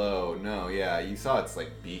down Yeah. below. No, yeah, you saw its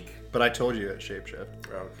like beak. But I told you it shapeshift.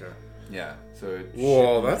 okay. Yeah, so it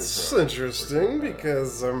Well, shifted that's through- interesting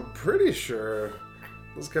because I'm pretty sure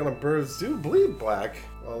those kind of birds do bleed black,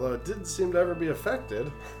 although it didn't seem to ever be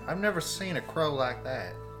affected. I've never seen a crow like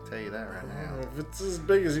that. I'll tell you that right now. If it's as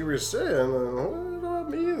big as you were saying, then not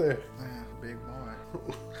me either. Yeah, big boy.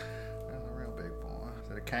 That's a real big boy. Is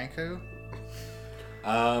it a kanku?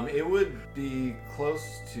 It would be close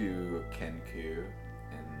to Kenku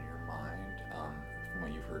in your mind. From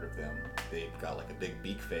what you've heard of them, they've got like a big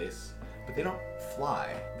beak face, but they don't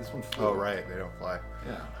fly. This one flew. Oh, right. They don't fly.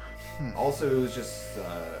 Yeah. Also, it was just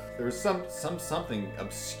there was something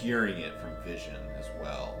obscuring it from vision as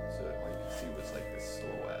well. So all you could see was like this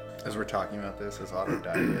silhouette. As we're talking about this, has Otto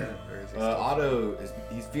died yet? Or is he still... Otto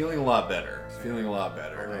he's feeling a lot better. He's feeling a lot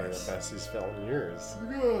better. Probably the best he's felt in years.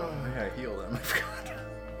 I healed him. I forgot.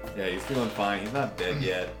 Yeah, he's feeling fine. He's not dead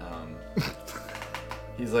yet.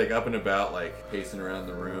 He's like up and about, like pacing around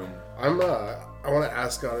the room. I want to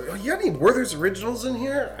ask Otto, oh, you got any Werther's Originals in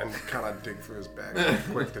here? And kind of dig through his bag real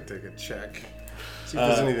quick to take a check. See if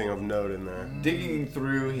there's anything of note in there. Digging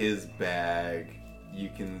through his bag, you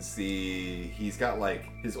can see he's got like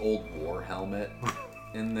his old war helmet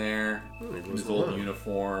in there, his old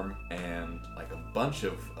uniform, and like a bunch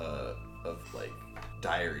of like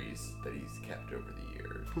diaries that he's kept over the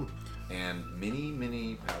years, and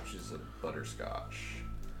many pouches of butterscotch,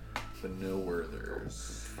 but no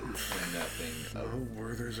Werthers, and nothing of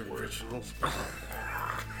Werther's Originals.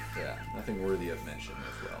 yeah, nothing worthy of mention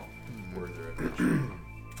as well. Werther of mention.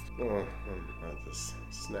 Oh, I'll just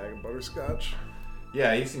snag a butterscotch.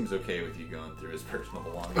 Yeah, he seems okay with you going through his personal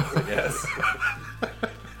belongings, I guess.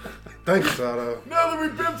 Thanks, Otto. Now that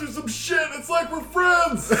we've been through some shit, it's like we're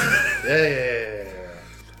friends! Yeah.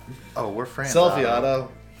 Oh, we're friends. Selfie, Otto.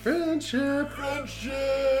 Friendship.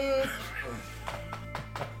 Friendship!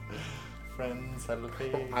 Friends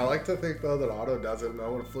Cellophane. I like to think though that Otto doesn't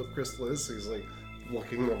know what a flip crystal is, so he's like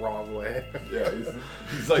looking the wrong way. Yeah,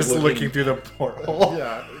 he's like Just looking through the porthole.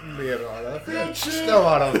 Yeah, me and Otto. No,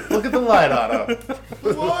 Otto. Look at the light, Otto.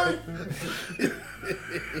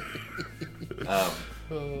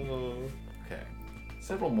 Okay.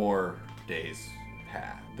 Several more days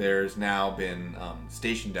pass. There's now been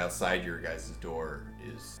stationed outside your guys' door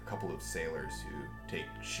is a couple of sailors who take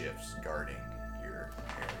shifts guarding your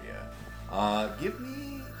area. Give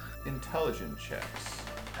me intelligence checks.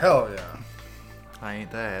 Hell yeah. I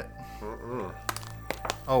ain't that.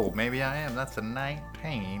 Oh, maybe I am. That's a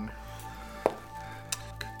 19.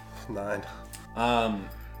 9.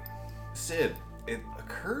 Sid, it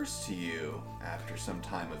occurs to you after some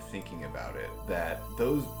time of thinking about it that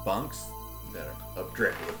those bunks that are up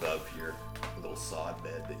directly above your little sod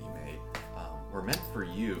bed that you made were meant for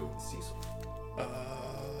you, Cecil.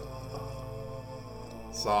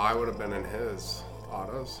 So I would have been in his,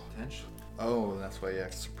 Otto's. Potentially. Oh, that's why you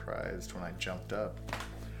act surprised when I jumped up.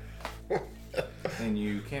 And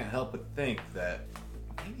you can't help but think that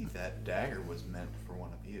maybe that dagger was meant for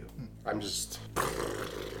one of you. I'm just.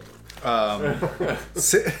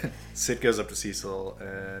 Sid goes up to Cecil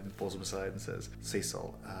and pulls him aside and says,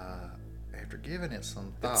 Cecil, after giving it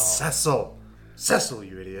some thought... Cecil! Cecil,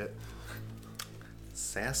 you idiot.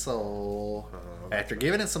 Cecil. After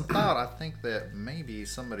giving it some thought, I think that maybe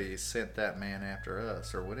somebody sent that man after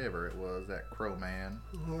us, or whatever it was, that crow man.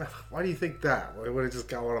 Why do you think that? Why would have just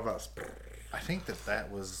got one of us? I think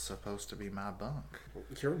that was supposed to be my bunk.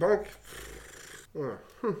 Your bunk?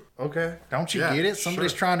 Okay. Don't you Yeah, get it?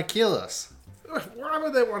 Somebody's sure. trying to kill us. Why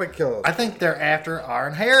would they want to kill us? I think they're after our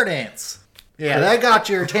inheritance. Yeah, that got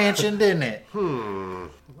your attention, didn't it?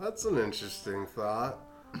 That's an interesting thought.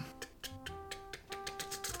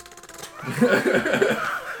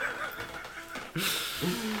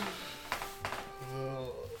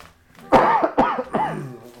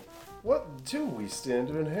 What do we stand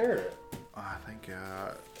to inherit? I think,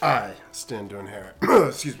 I stand to inherit.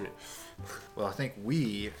 Excuse me. well, I think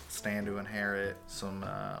we stand to inherit some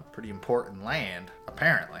pretty important land,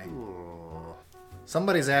 apparently.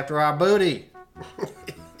 Somebody's after our booty.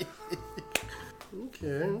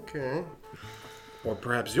 Okay. Or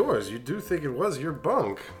perhaps yours. You do think it was your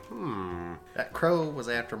bunk. That crow was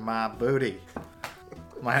after my booty.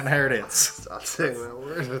 My inheritance. Stop saying that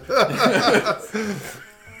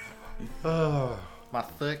word. My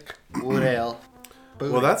thick wood ale.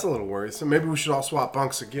 Booty. Well, that's a little worrisome. Maybe we should all swap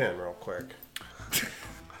bunks again real quick.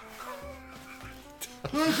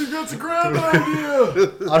 I think that's a grand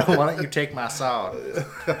idea! Otto, why don't you take my sod?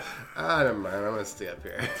 I don't mind. I'm going to stay up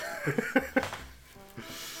here.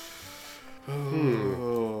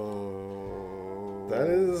 That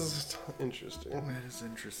is interesting. That is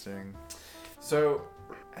interesting. So,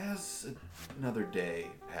 as another day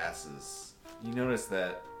passes, you notice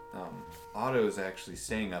that Otto is actually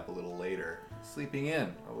staying up a little later, sleeping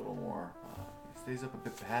in a little more. He stays up a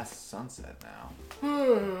bit past sunset now.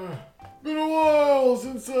 Been a while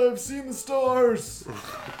since I've seen the stars.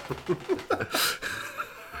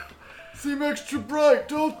 Seem extra bright,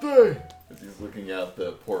 don't they? As he's looking out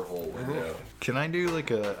the porthole window. Can I do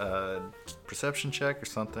like a perception check or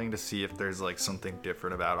something to see if there's like something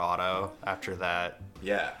different about Otto after that?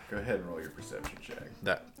 Yeah, go ahead and roll your perception check.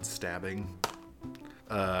 That stabbing.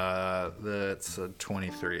 That's a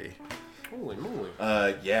 23. Holy moly.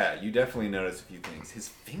 Yeah, you definitely notice a few things. His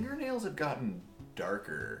fingernails have gotten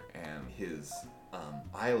darker, and his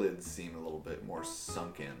eyelids seem a little bit more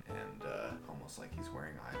sunken, and almost like he's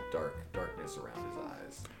wearing darkness around his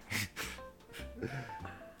eyes.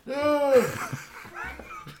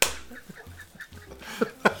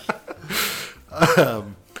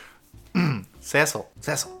 Cecil.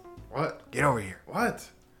 What? Get over here. What?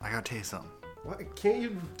 I gotta tell you something. What? Can't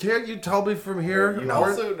you tell me from here? You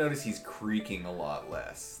also notice he's creaking a lot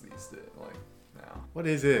less these days, like now. What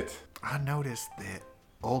is it? I noticed that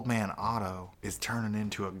old man Otto is turning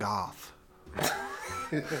into a goth.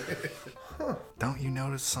 Don't you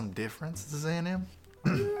notice some differences in him?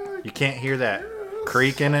 You can't hear that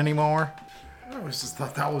creaking anymore? I always just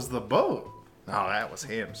thought that was the boat. No, that was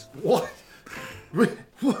him. What? Wait,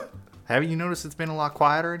 what? Have you noticed it's been a lot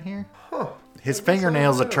quieter in here? Huh. His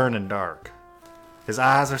fingernails are turning dark. His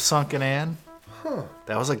eyes are sunken in. Huh.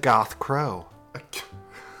 That was a goth crow.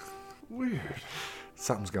 Weird.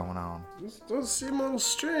 Something's going on. This does seem a little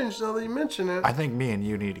strange now that you mention it. I think me and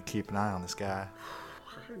you need to keep an eye on this guy.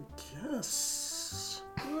 I guess.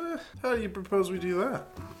 How do you propose we do that?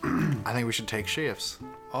 I think we should take shifts.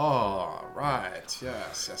 Oh, right.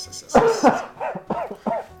 Yes.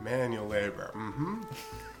 Manual labor.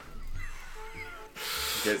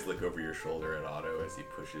 You guys look over your shoulder at Otto as he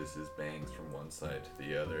pushes his bangs from one side to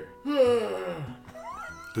the other.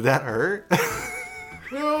 Did that hurt?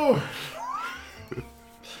 No.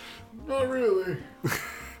 Not really.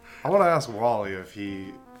 I want to ask Wally if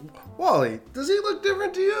he... Wally, does he look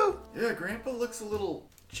different to you? Yeah, Grandpa looks a little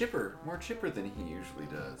chipper, more chipper than he usually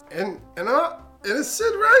does. And is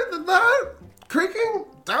Sid right that creaking,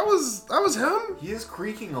 that was him? He is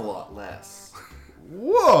creaking a lot less.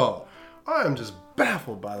 Whoa. I am just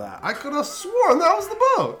baffled by that. I could have sworn that was the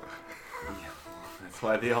boat. Yeah, that's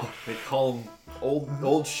why they call him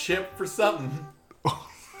old ship for something.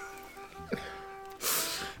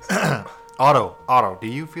 Otto, do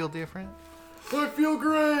you feel different? I feel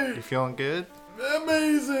great. You feeling good?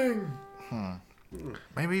 Amazing.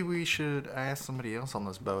 Maybe we should ask somebody else on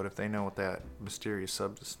this boat if they know what that mysterious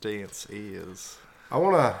substance is. I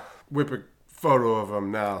want to whip a photo of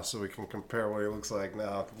him now so we can compare what he looks like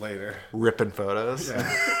now later. Ripping photos?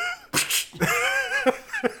 Yeah.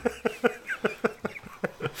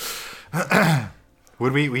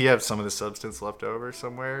 Would we have some of the substance left over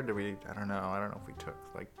somewhere? I don't know if we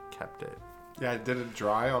kept it. Yeah, did it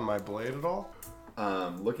dry on my blade at all?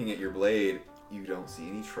 Looking at your blade, you don't see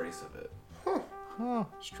any trace of it. Huh,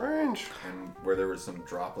 strange. And where there were some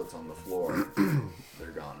droplets on the floor,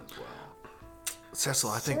 they're gone as well. Cecil,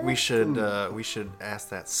 I think we should ask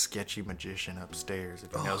that sketchy magician upstairs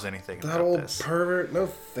if he knows anything That about old this. pervert? No,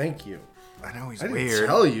 thank you. I know he's I weird. didn't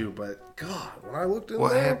tell you, but God, when I looked in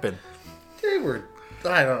What there, happened? they were.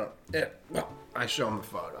 I don't. Well, I show him the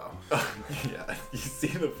photo. Yeah, you see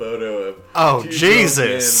the photo of Oh, two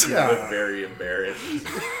Jesus. grown men who Yeah. look very embarrassed,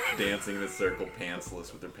 dancing in a circle,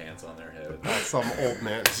 pantsless with their pants on their head. Some old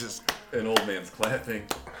man is just. An old man's clapping,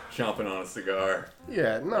 chomping on a cigar,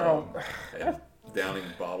 Yeah, no. and downing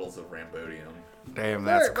bottles of Rambodium. Damn,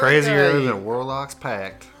 that's That crazier guy- than Warlock's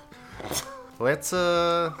Pact. Let's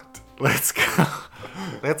go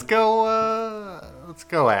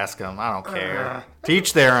ask them. I don't care.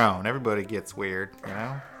 Teach their own. Everybody gets weird, you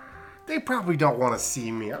know? They probably don't want to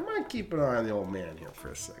see me. I might keep an eye on the old man here for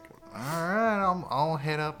a second. All right, I'll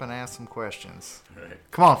head up and ask some questions. Right.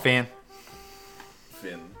 Come on, Finn.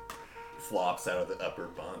 Finn flops out of the upper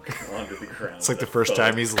bunk onto the ground. It's like the first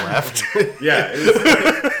time he's left. Yeah,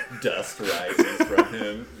 it's like dust rises from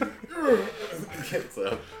him. Gets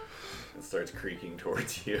up and starts creaking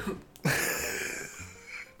towards you.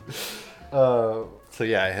 So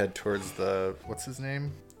yeah, I head towards what's his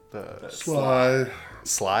name? Sly.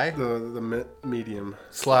 Sly? The medium.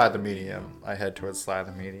 Sly the Medium. I head towards Sly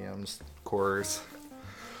the Medium's quarters.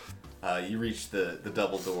 You reach the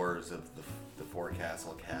double doors of the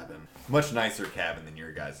forecastle cabin. Much nicer cabin than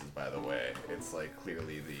your guys's, by the way. It's like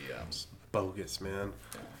clearly the Bogus, man.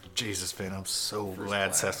 Jesus, Finn, I'm so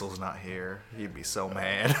glad class. Cecil's not here. He'd be so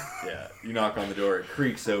mad. yeah. You knock on the door, it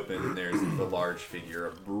creaks open, and there's the large figure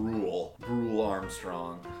of Brule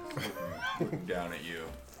Armstrong, looking down at you.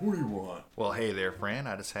 What do you want? Well, hey there, friend.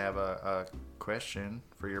 I just have a question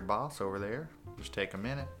for your boss over there. Just take a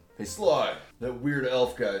minute. Hey Sly, that weird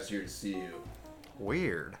elf guy's here to see you.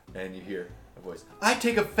 Weird. And you hear a voice. I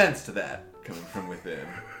take offense to that, coming from within.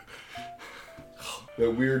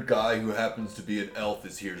 That weird guy who happens to be an elf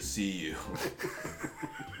is here to see you.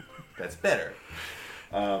 That's better.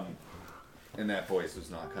 And that voice was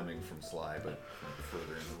not coming from Sly, but from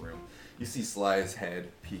further in the room. You see Sly's head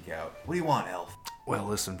peek out. What do you want, elf? Well,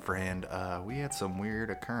 listen, friend. We had some weird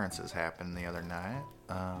occurrences happen the other night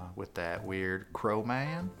with that weird crow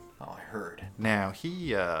man. Oh, I heard. Now,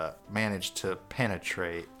 he managed to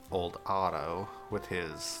penetrate old Otto with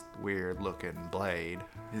his weird-looking blade.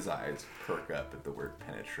 His eyes perk up at the word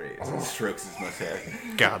penetrate as he strokes his mustache.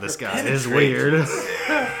 God, this guy is Penetrate. weird.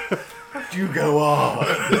 Do go on.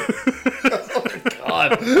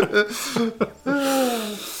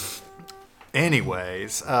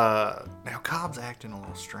 Anyways, now Cobb's acting a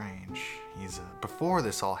little strange. Before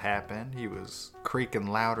this all happened, he was creaking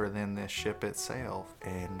louder than this ship itself,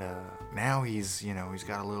 and now he's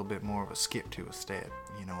got a little bit more of a skip to a step.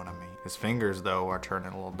 You know what I mean? His fingers, though, are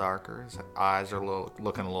turning a little darker. His eyes are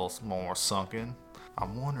looking a little more sunken.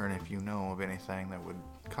 I'm wondering if you know of anything that would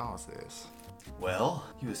cause this. Well,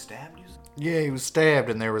 he was stabbed. Yeah, he was stabbed,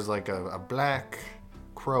 and there was like a black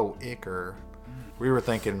crow ichor. We were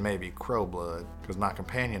thinking maybe crow blood, because my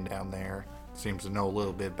companion down there seems to know a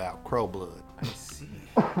little bit about crow blood. I see.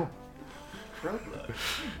 Crow blood.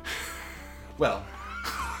 Well,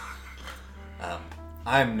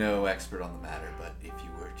 I'm no expert on the matter, but if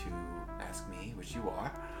you were to ask me, which you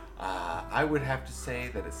are, I would have to say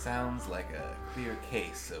that it sounds like a clear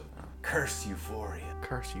case of curse euphoria.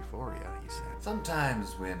 Curse euphoria, he said.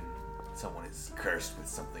 Sometimes when someone is cursed with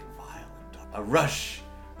something violent, a rush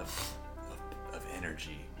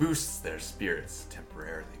energy, boosts their spirits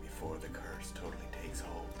temporarily before the curse totally takes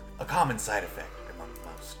hold. A common side effect among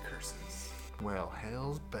most curses. Well,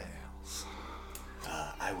 hell's bells.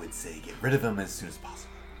 I would say get rid of them as soon as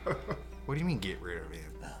possible. What do you mean get rid of him?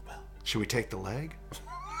 Well, Should we take the leg?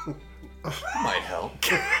 might help.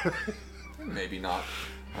 Maybe not.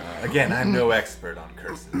 Again, I'm no expert on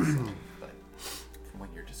curses, but from what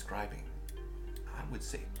you're describing, I would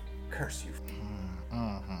say curse you.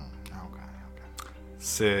 Okay.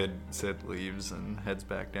 Sid leaves and heads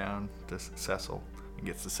back down to Cecil. He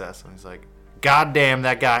gets to Cecil and he's like, God damn,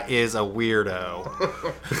 that guy is a weirdo.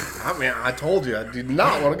 I mean, I told you I did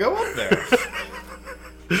not want to go up there.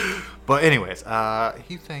 But anyways,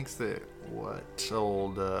 he thinks that what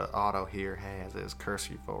old Otto here has is curse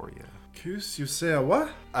euphoria. Goose, you say a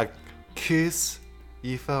what? A kiss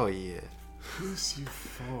euphoria. Goose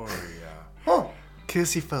euphoria. Huh.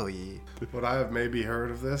 Kiss euphoria. Would I have maybe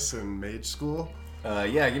heard of this in mage school?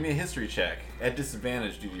 Yeah, give me a history check. At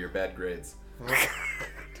disadvantage due to your bad grades.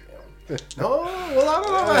 No, well, I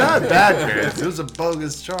don't know if I had bad grades. It was a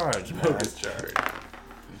bogus charge. Man. Bogus charge.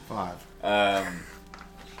 5. Um,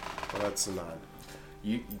 Well, that's a 9.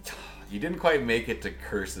 you didn't quite make it to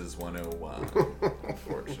Curses 101,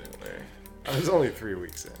 unfortunately. I was only 3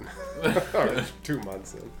 weeks in. Or 2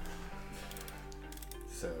 months in.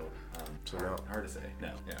 So no. hard to say.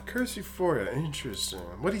 No. Yeah. Curse euphoria, interesting.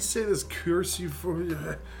 What do you say this curse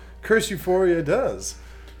euphoria does?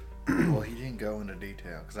 Well, he didn't go into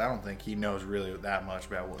detail because I don't think he knows really that much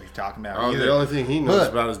about what he's talking about Oh, either. the only thing he knows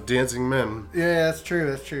But- about is dancing men. Yeah, that's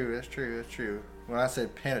true. When I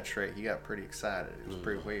said penetrate, he got pretty excited. It was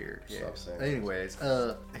pretty weird. Yeah. Stop saying Anyways,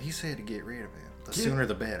 he said to get rid of him. The sooner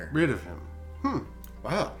the better. Rid of him.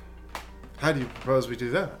 Wow. How do you propose we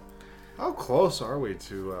do that? How close are we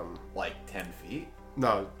to, Like 10 feet?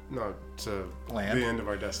 no, to Land? the end of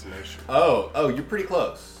our destination? Oh, you're pretty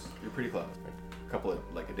close. You're pretty close. A couple of,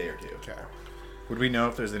 like a day or two. Okay. Would we know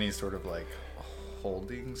if there's any sort of like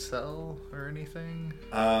holding cell or anything?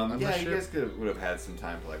 Yeah, the you ship? guys would have had some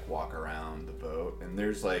time to like walk around the boat, and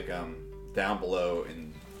there's like down below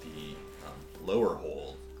in the lower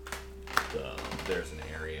hold, there's an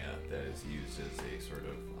area that is used as a sort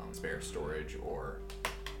of spare storage or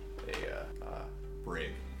a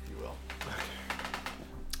brig, if you will.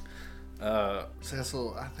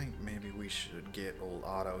 Cecil, I think maybe we should get old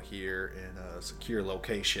Otto here in a secure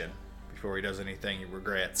location before he does anything he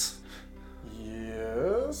regrets.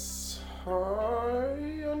 Yes,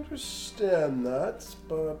 I understand that,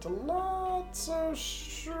 but I'm not so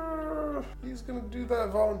sure he's gonna do that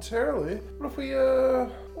voluntarily. What if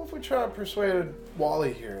we try and persuade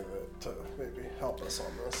Wally here to maybe help us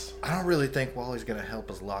on this? I don't really think Wally's gonna help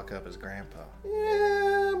us lock up his grandpa.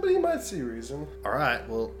 Yeah, but he might see reason. All right,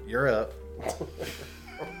 well, you're up.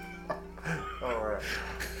 All right.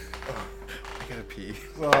 I gotta pee.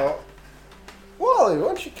 So, Wally, why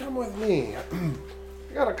don't you come with me?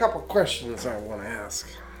 I got a couple questions I want to ask.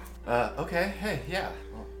 Okay. Hey, yeah.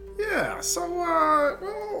 Yeah, so,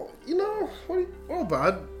 well, well,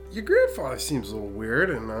 bud, your grandfather seems a little weird,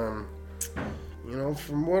 and,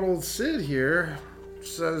 from what old Sid here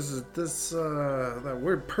says that that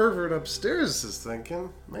weird pervert upstairs is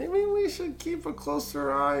thinking, maybe we should keep a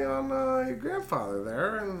closer eye on your grandfather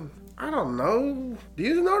there, and I don't know. Do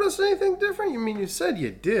you notice anything different? You said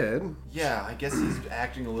you did. Yeah, I guess he's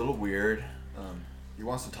acting a little weird. He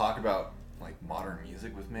wants to talk about like modern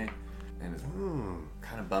music with me, and it's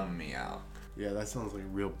kind of bumming me out. Yeah, that sounds like a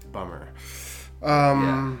real bummer.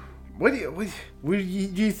 Yeah. Do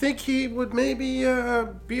you think he would maybe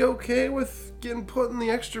be okay with getting put in the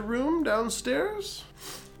extra room downstairs?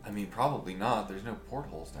 I mean, probably not. There's no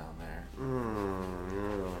portholes down there.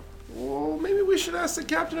 Well, maybe we should ask the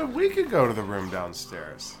captain if we could go to the room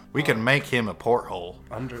downstairs. We can make him a porthole.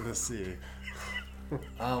 Under the sea.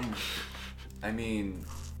 I mean,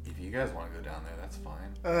 if you guys want to go down there, that's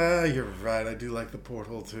fine. You're right. I do like the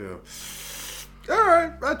porthole too.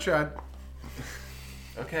 Alright, I tried.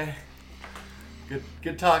 Okay.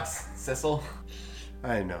 Good talks, Cecil.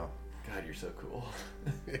 I know. God, you're so cool.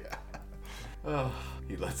 Yeah. Oh,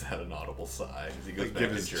 he lets out an audible sigh as he goes back Give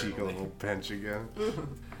to his cheek a journaling. little pinch again.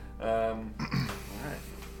 All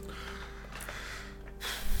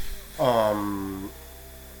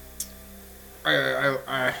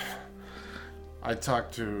right. I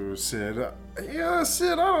talked to Sid. Yeah,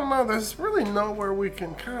 Sid, I don't know. There's really nowhere we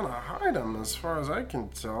can kind of hide him as far as I can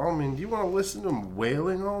tell. I mean, do you want to listen to him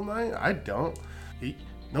wailing all night? I don't.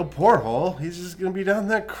 No porthole. He's just going to be down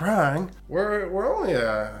there crying. We're only,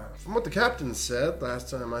 from what the captain said last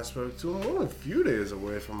time I spoke to him, we're only a few days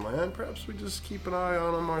away from land. Perhaps we just keep an eye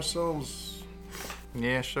on him ourselves.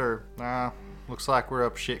 Yeah, sure. Looks like we're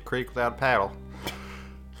up shit creek without a paddle.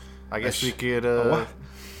 I guess we could, What?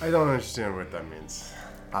 I don't understand what that means.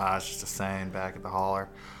 It's just a saying back at the holler.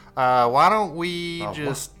 Why don't we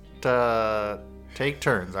just take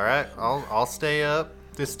turns, all right? I'll stay up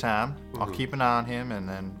this time. I'll keep an eye on him, and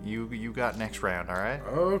then you got next round, all right?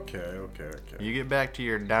 Okay. You get back to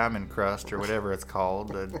your diamond crust or whatever it's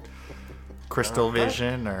called, the crystal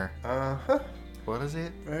vision or what is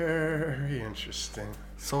it? Very interesting.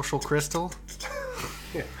 Social crystal?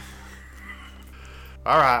 Yeah.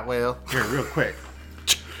 All right, well. Here, real quick.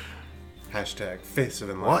 Hashtag face of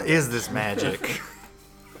enlightenment. What is this magic?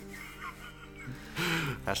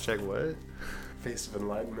 Hashtag what? Face of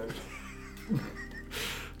enlightenment.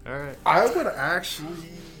 All right. I would actually...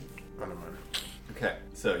 I don't mind. Okay,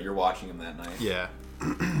 so you're watching him that night. Yeah.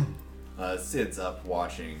 Sid's up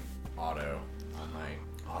watching Otto all night.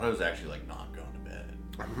 Otto's actually like not going to bed.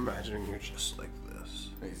 I'm imagining you're just like this.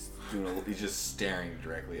 He's just staring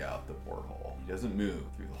directly out the porthole. He doesn't move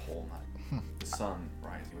through the whole night. The sun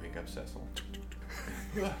rises. You wake up, Cecil.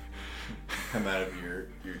 Come out of your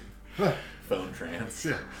phone trance.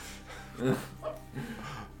 Yeah. And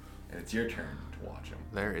it's your turn to watch him.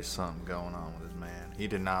 There is something going on with this man. He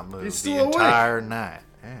did not move He's the still awake. entire night.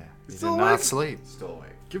 Yeah. He did still not awake. sleep. Still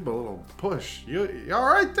awake. Give him a little push. You all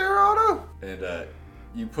right there, Otto? And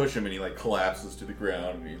you push him and he like collapses to the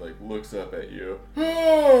ground and he like looks up at you.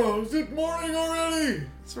 Oh, is it morning already?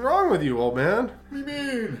 What's wrong with you, old man? What do you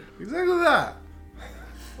mean? Exactly that.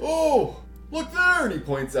 Oh, look there! And he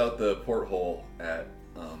points out the porthole at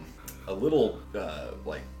a little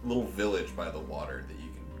little village by the water that you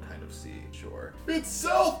can kind of see shore. It's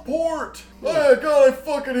Southport! Oh God, I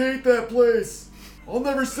fucking hate that place. I'll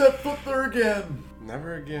never set foot there again.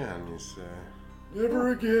 Never again, you say. Never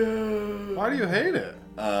again. Why do you hate it?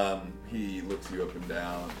 He looks you up and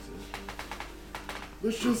down and says,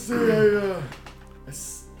 let's just say I've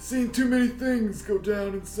seen too many things go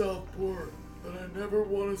down in Southport that I never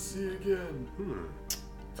want to see again.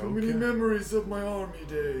 Too many memories of my army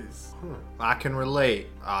days. I can relate,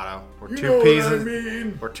 Otto. We're You two know peas. what I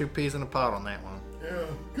mean? We're 2 peas in a pod on that one. Yeah.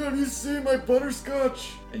 Can you see my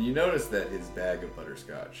butterscotch? And you notice that his bag of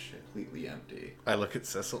butterscotch is completely empty. I look at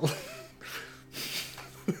Cecil.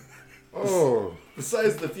 Oh.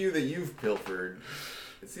 Besides the few that you've pilfered,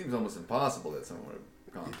 it seems almost impossible that someone would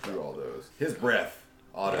have gone through all those. His breath,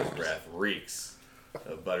 Otto's breath, reeks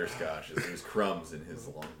of butterscotch as there's crumbs in his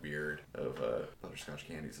long beard of butterscotch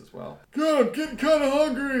candies as well. God, I'm getting kind of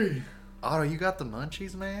hungry. Otto, you got the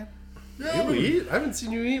munchies, man? Yeah, You eat? I haven't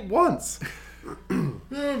seen you eat once.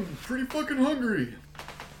 yeah, I'm pretty fucking hungry.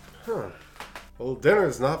 Well,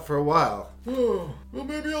 dinner's not for a while. Oh, well,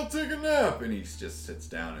 maybe I'll take a nap. And he just sits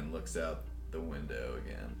down and looks out the window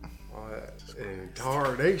again. What?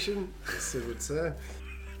 Incarnation, as Sid would say.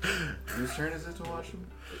 Whose turn is it to watch him?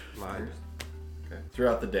 Mine. Okay.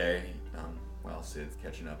 Throughout the day, while Sid's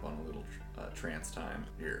catching up on a little trance time,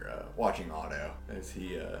 you're watching Otto as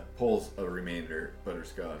he pulls a remainder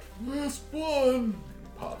butterscotch. Last one!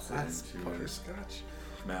 And pops it That's into butterscotch.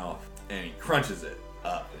 his mouth, and he crunches it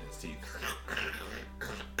up in his teeth.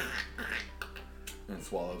 And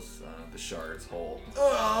swallows the shards whole.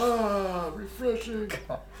 Ah, refreshing.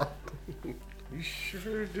 You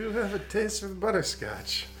sure do have a taste for the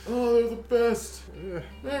butterscotch. Oh, they're the best.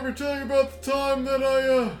 I ever tell you about the time that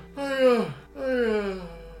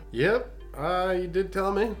Yep, you did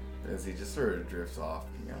tell me. As he just sort of drifts off,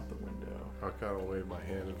 looking out the window. I kind of wave my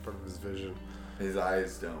hand in front of his vision. His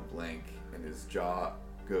eyes don't blink, and his jaw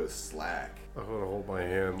goes slack. I want to hold my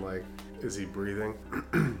hand like, is he breathing?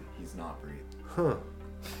 He's not breathing. Huh.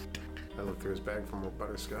 I look through his bag for more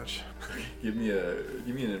butterscotch. Give me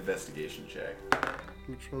an investigation check.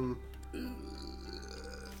 Which one?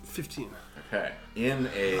 15. Okay. In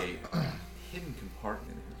a hidden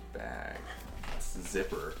compartment in his bag, it's the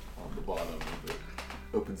zipper on the bottom of it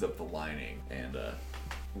opens up the lining, and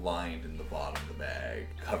lined in the bottom of the bag,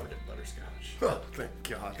 covered in butterscotch. Oh, thank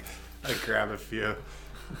God. I grab a few.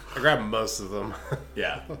 I grab most of them.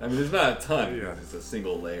 Yeah. I mean, there's not a ton. Yeah. It's a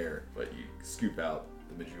single layer, but you scoop out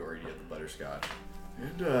the majority of the butterscotch.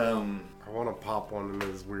 And I want to pop one in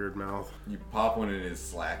his weird mouth. you pop one in his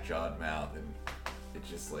slack-jawed mouth, and it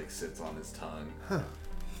just like sits on his tongue.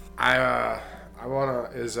 I wanna.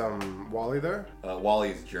 Is Wally there?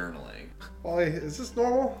 Wally's journaling, Wally, is this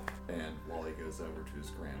normal? and Wally goes over to his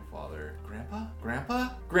grandfather.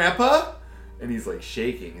 Grandpa, and he's like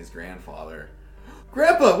shaking his grandfather.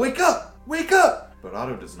 Grandpa, wake up! But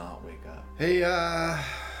Otto does not wake up. Hey,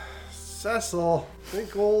 Cecil,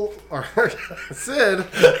 think Sid.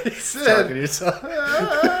 Talking to yourself.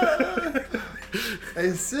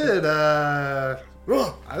 Hey, Sid, I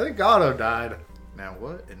think Otto died. Now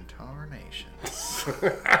what in tarnation?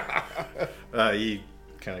 He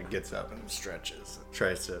kind of gets up and stretches.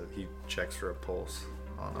 He checks for a pulse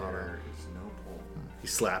on Otto. There is no pull. He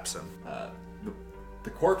slaps him. The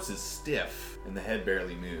corpse is stiff, and the head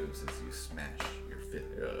barely moves as you smash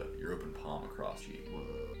your open palm across you.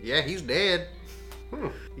 Yeah, he's dead.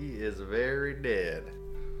 He is very dead.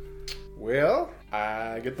 Well,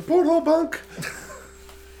 I get the porthole bunk.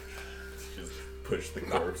 Just push the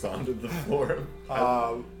corpse onto the floor.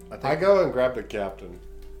 I go and grab the captain.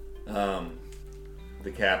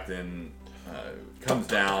 The captain comes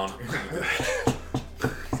down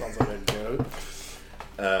Sounds like a goat.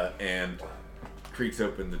 and creaks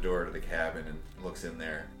open the door to the cabin and looks in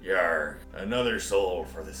there. Yar, another soul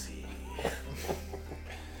for the sea.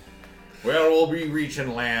 Well, we'll be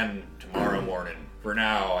reaching land tomorrow morning. For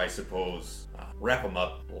now, I suppose, wrap him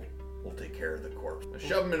up. We'll take care of the corpse.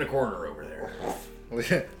 Shove him in a corner over there.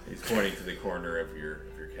 He's pointing to the corner of your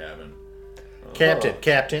cabin.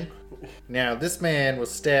 Captain. Now, this man was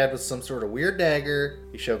stabbed with some sort of weird dagger.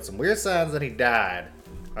 He showed some weird signs that he died.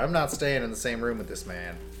 I'm not staying in the same room with this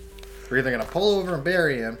man. We're either going to pull over and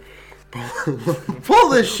bury him. Pull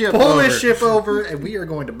this ship over, and we are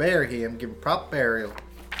going to bury him, give him proper burial.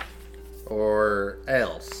 Or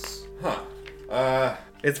else.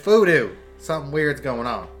 It's voodoo. Something weird's going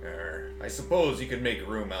on. I suppose you could make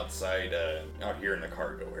room outside, out here in the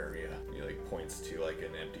cargo area. He points to an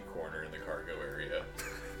empty corner in the cargo area.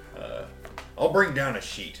 I'll bring down a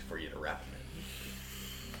sheet for you to wrap him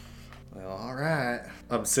in. Well, all right.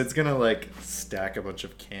 Sid's gonna stack a bunch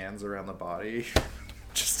of cans around the body,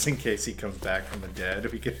 just in case he comes back from the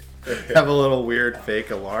dead. We could have a little weird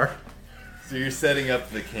fake alarm. So you're setting up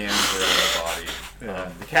the cans around the body.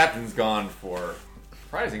 The captain's gone for a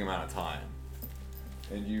surprising amount of time.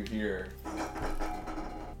 And you hear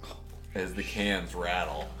as the cans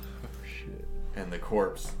rattle. Oh, shit. And the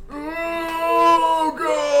corpse, oh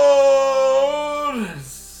God,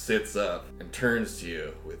 sits up and turns to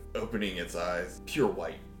you with opening its eyes, pure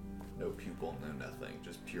white. No pupil, no nothing,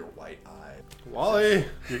 just pure white eye. Wally,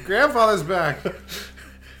 your grandfather's back.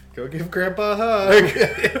 Go give Grandpa a hug.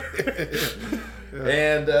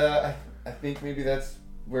 And I think maybe that's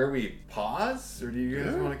where we pause, or do you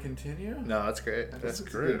guys want to continue? No, that's great. That's a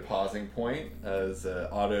good pausing point as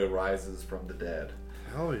Otto rises from the dead.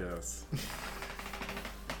 Hell yes.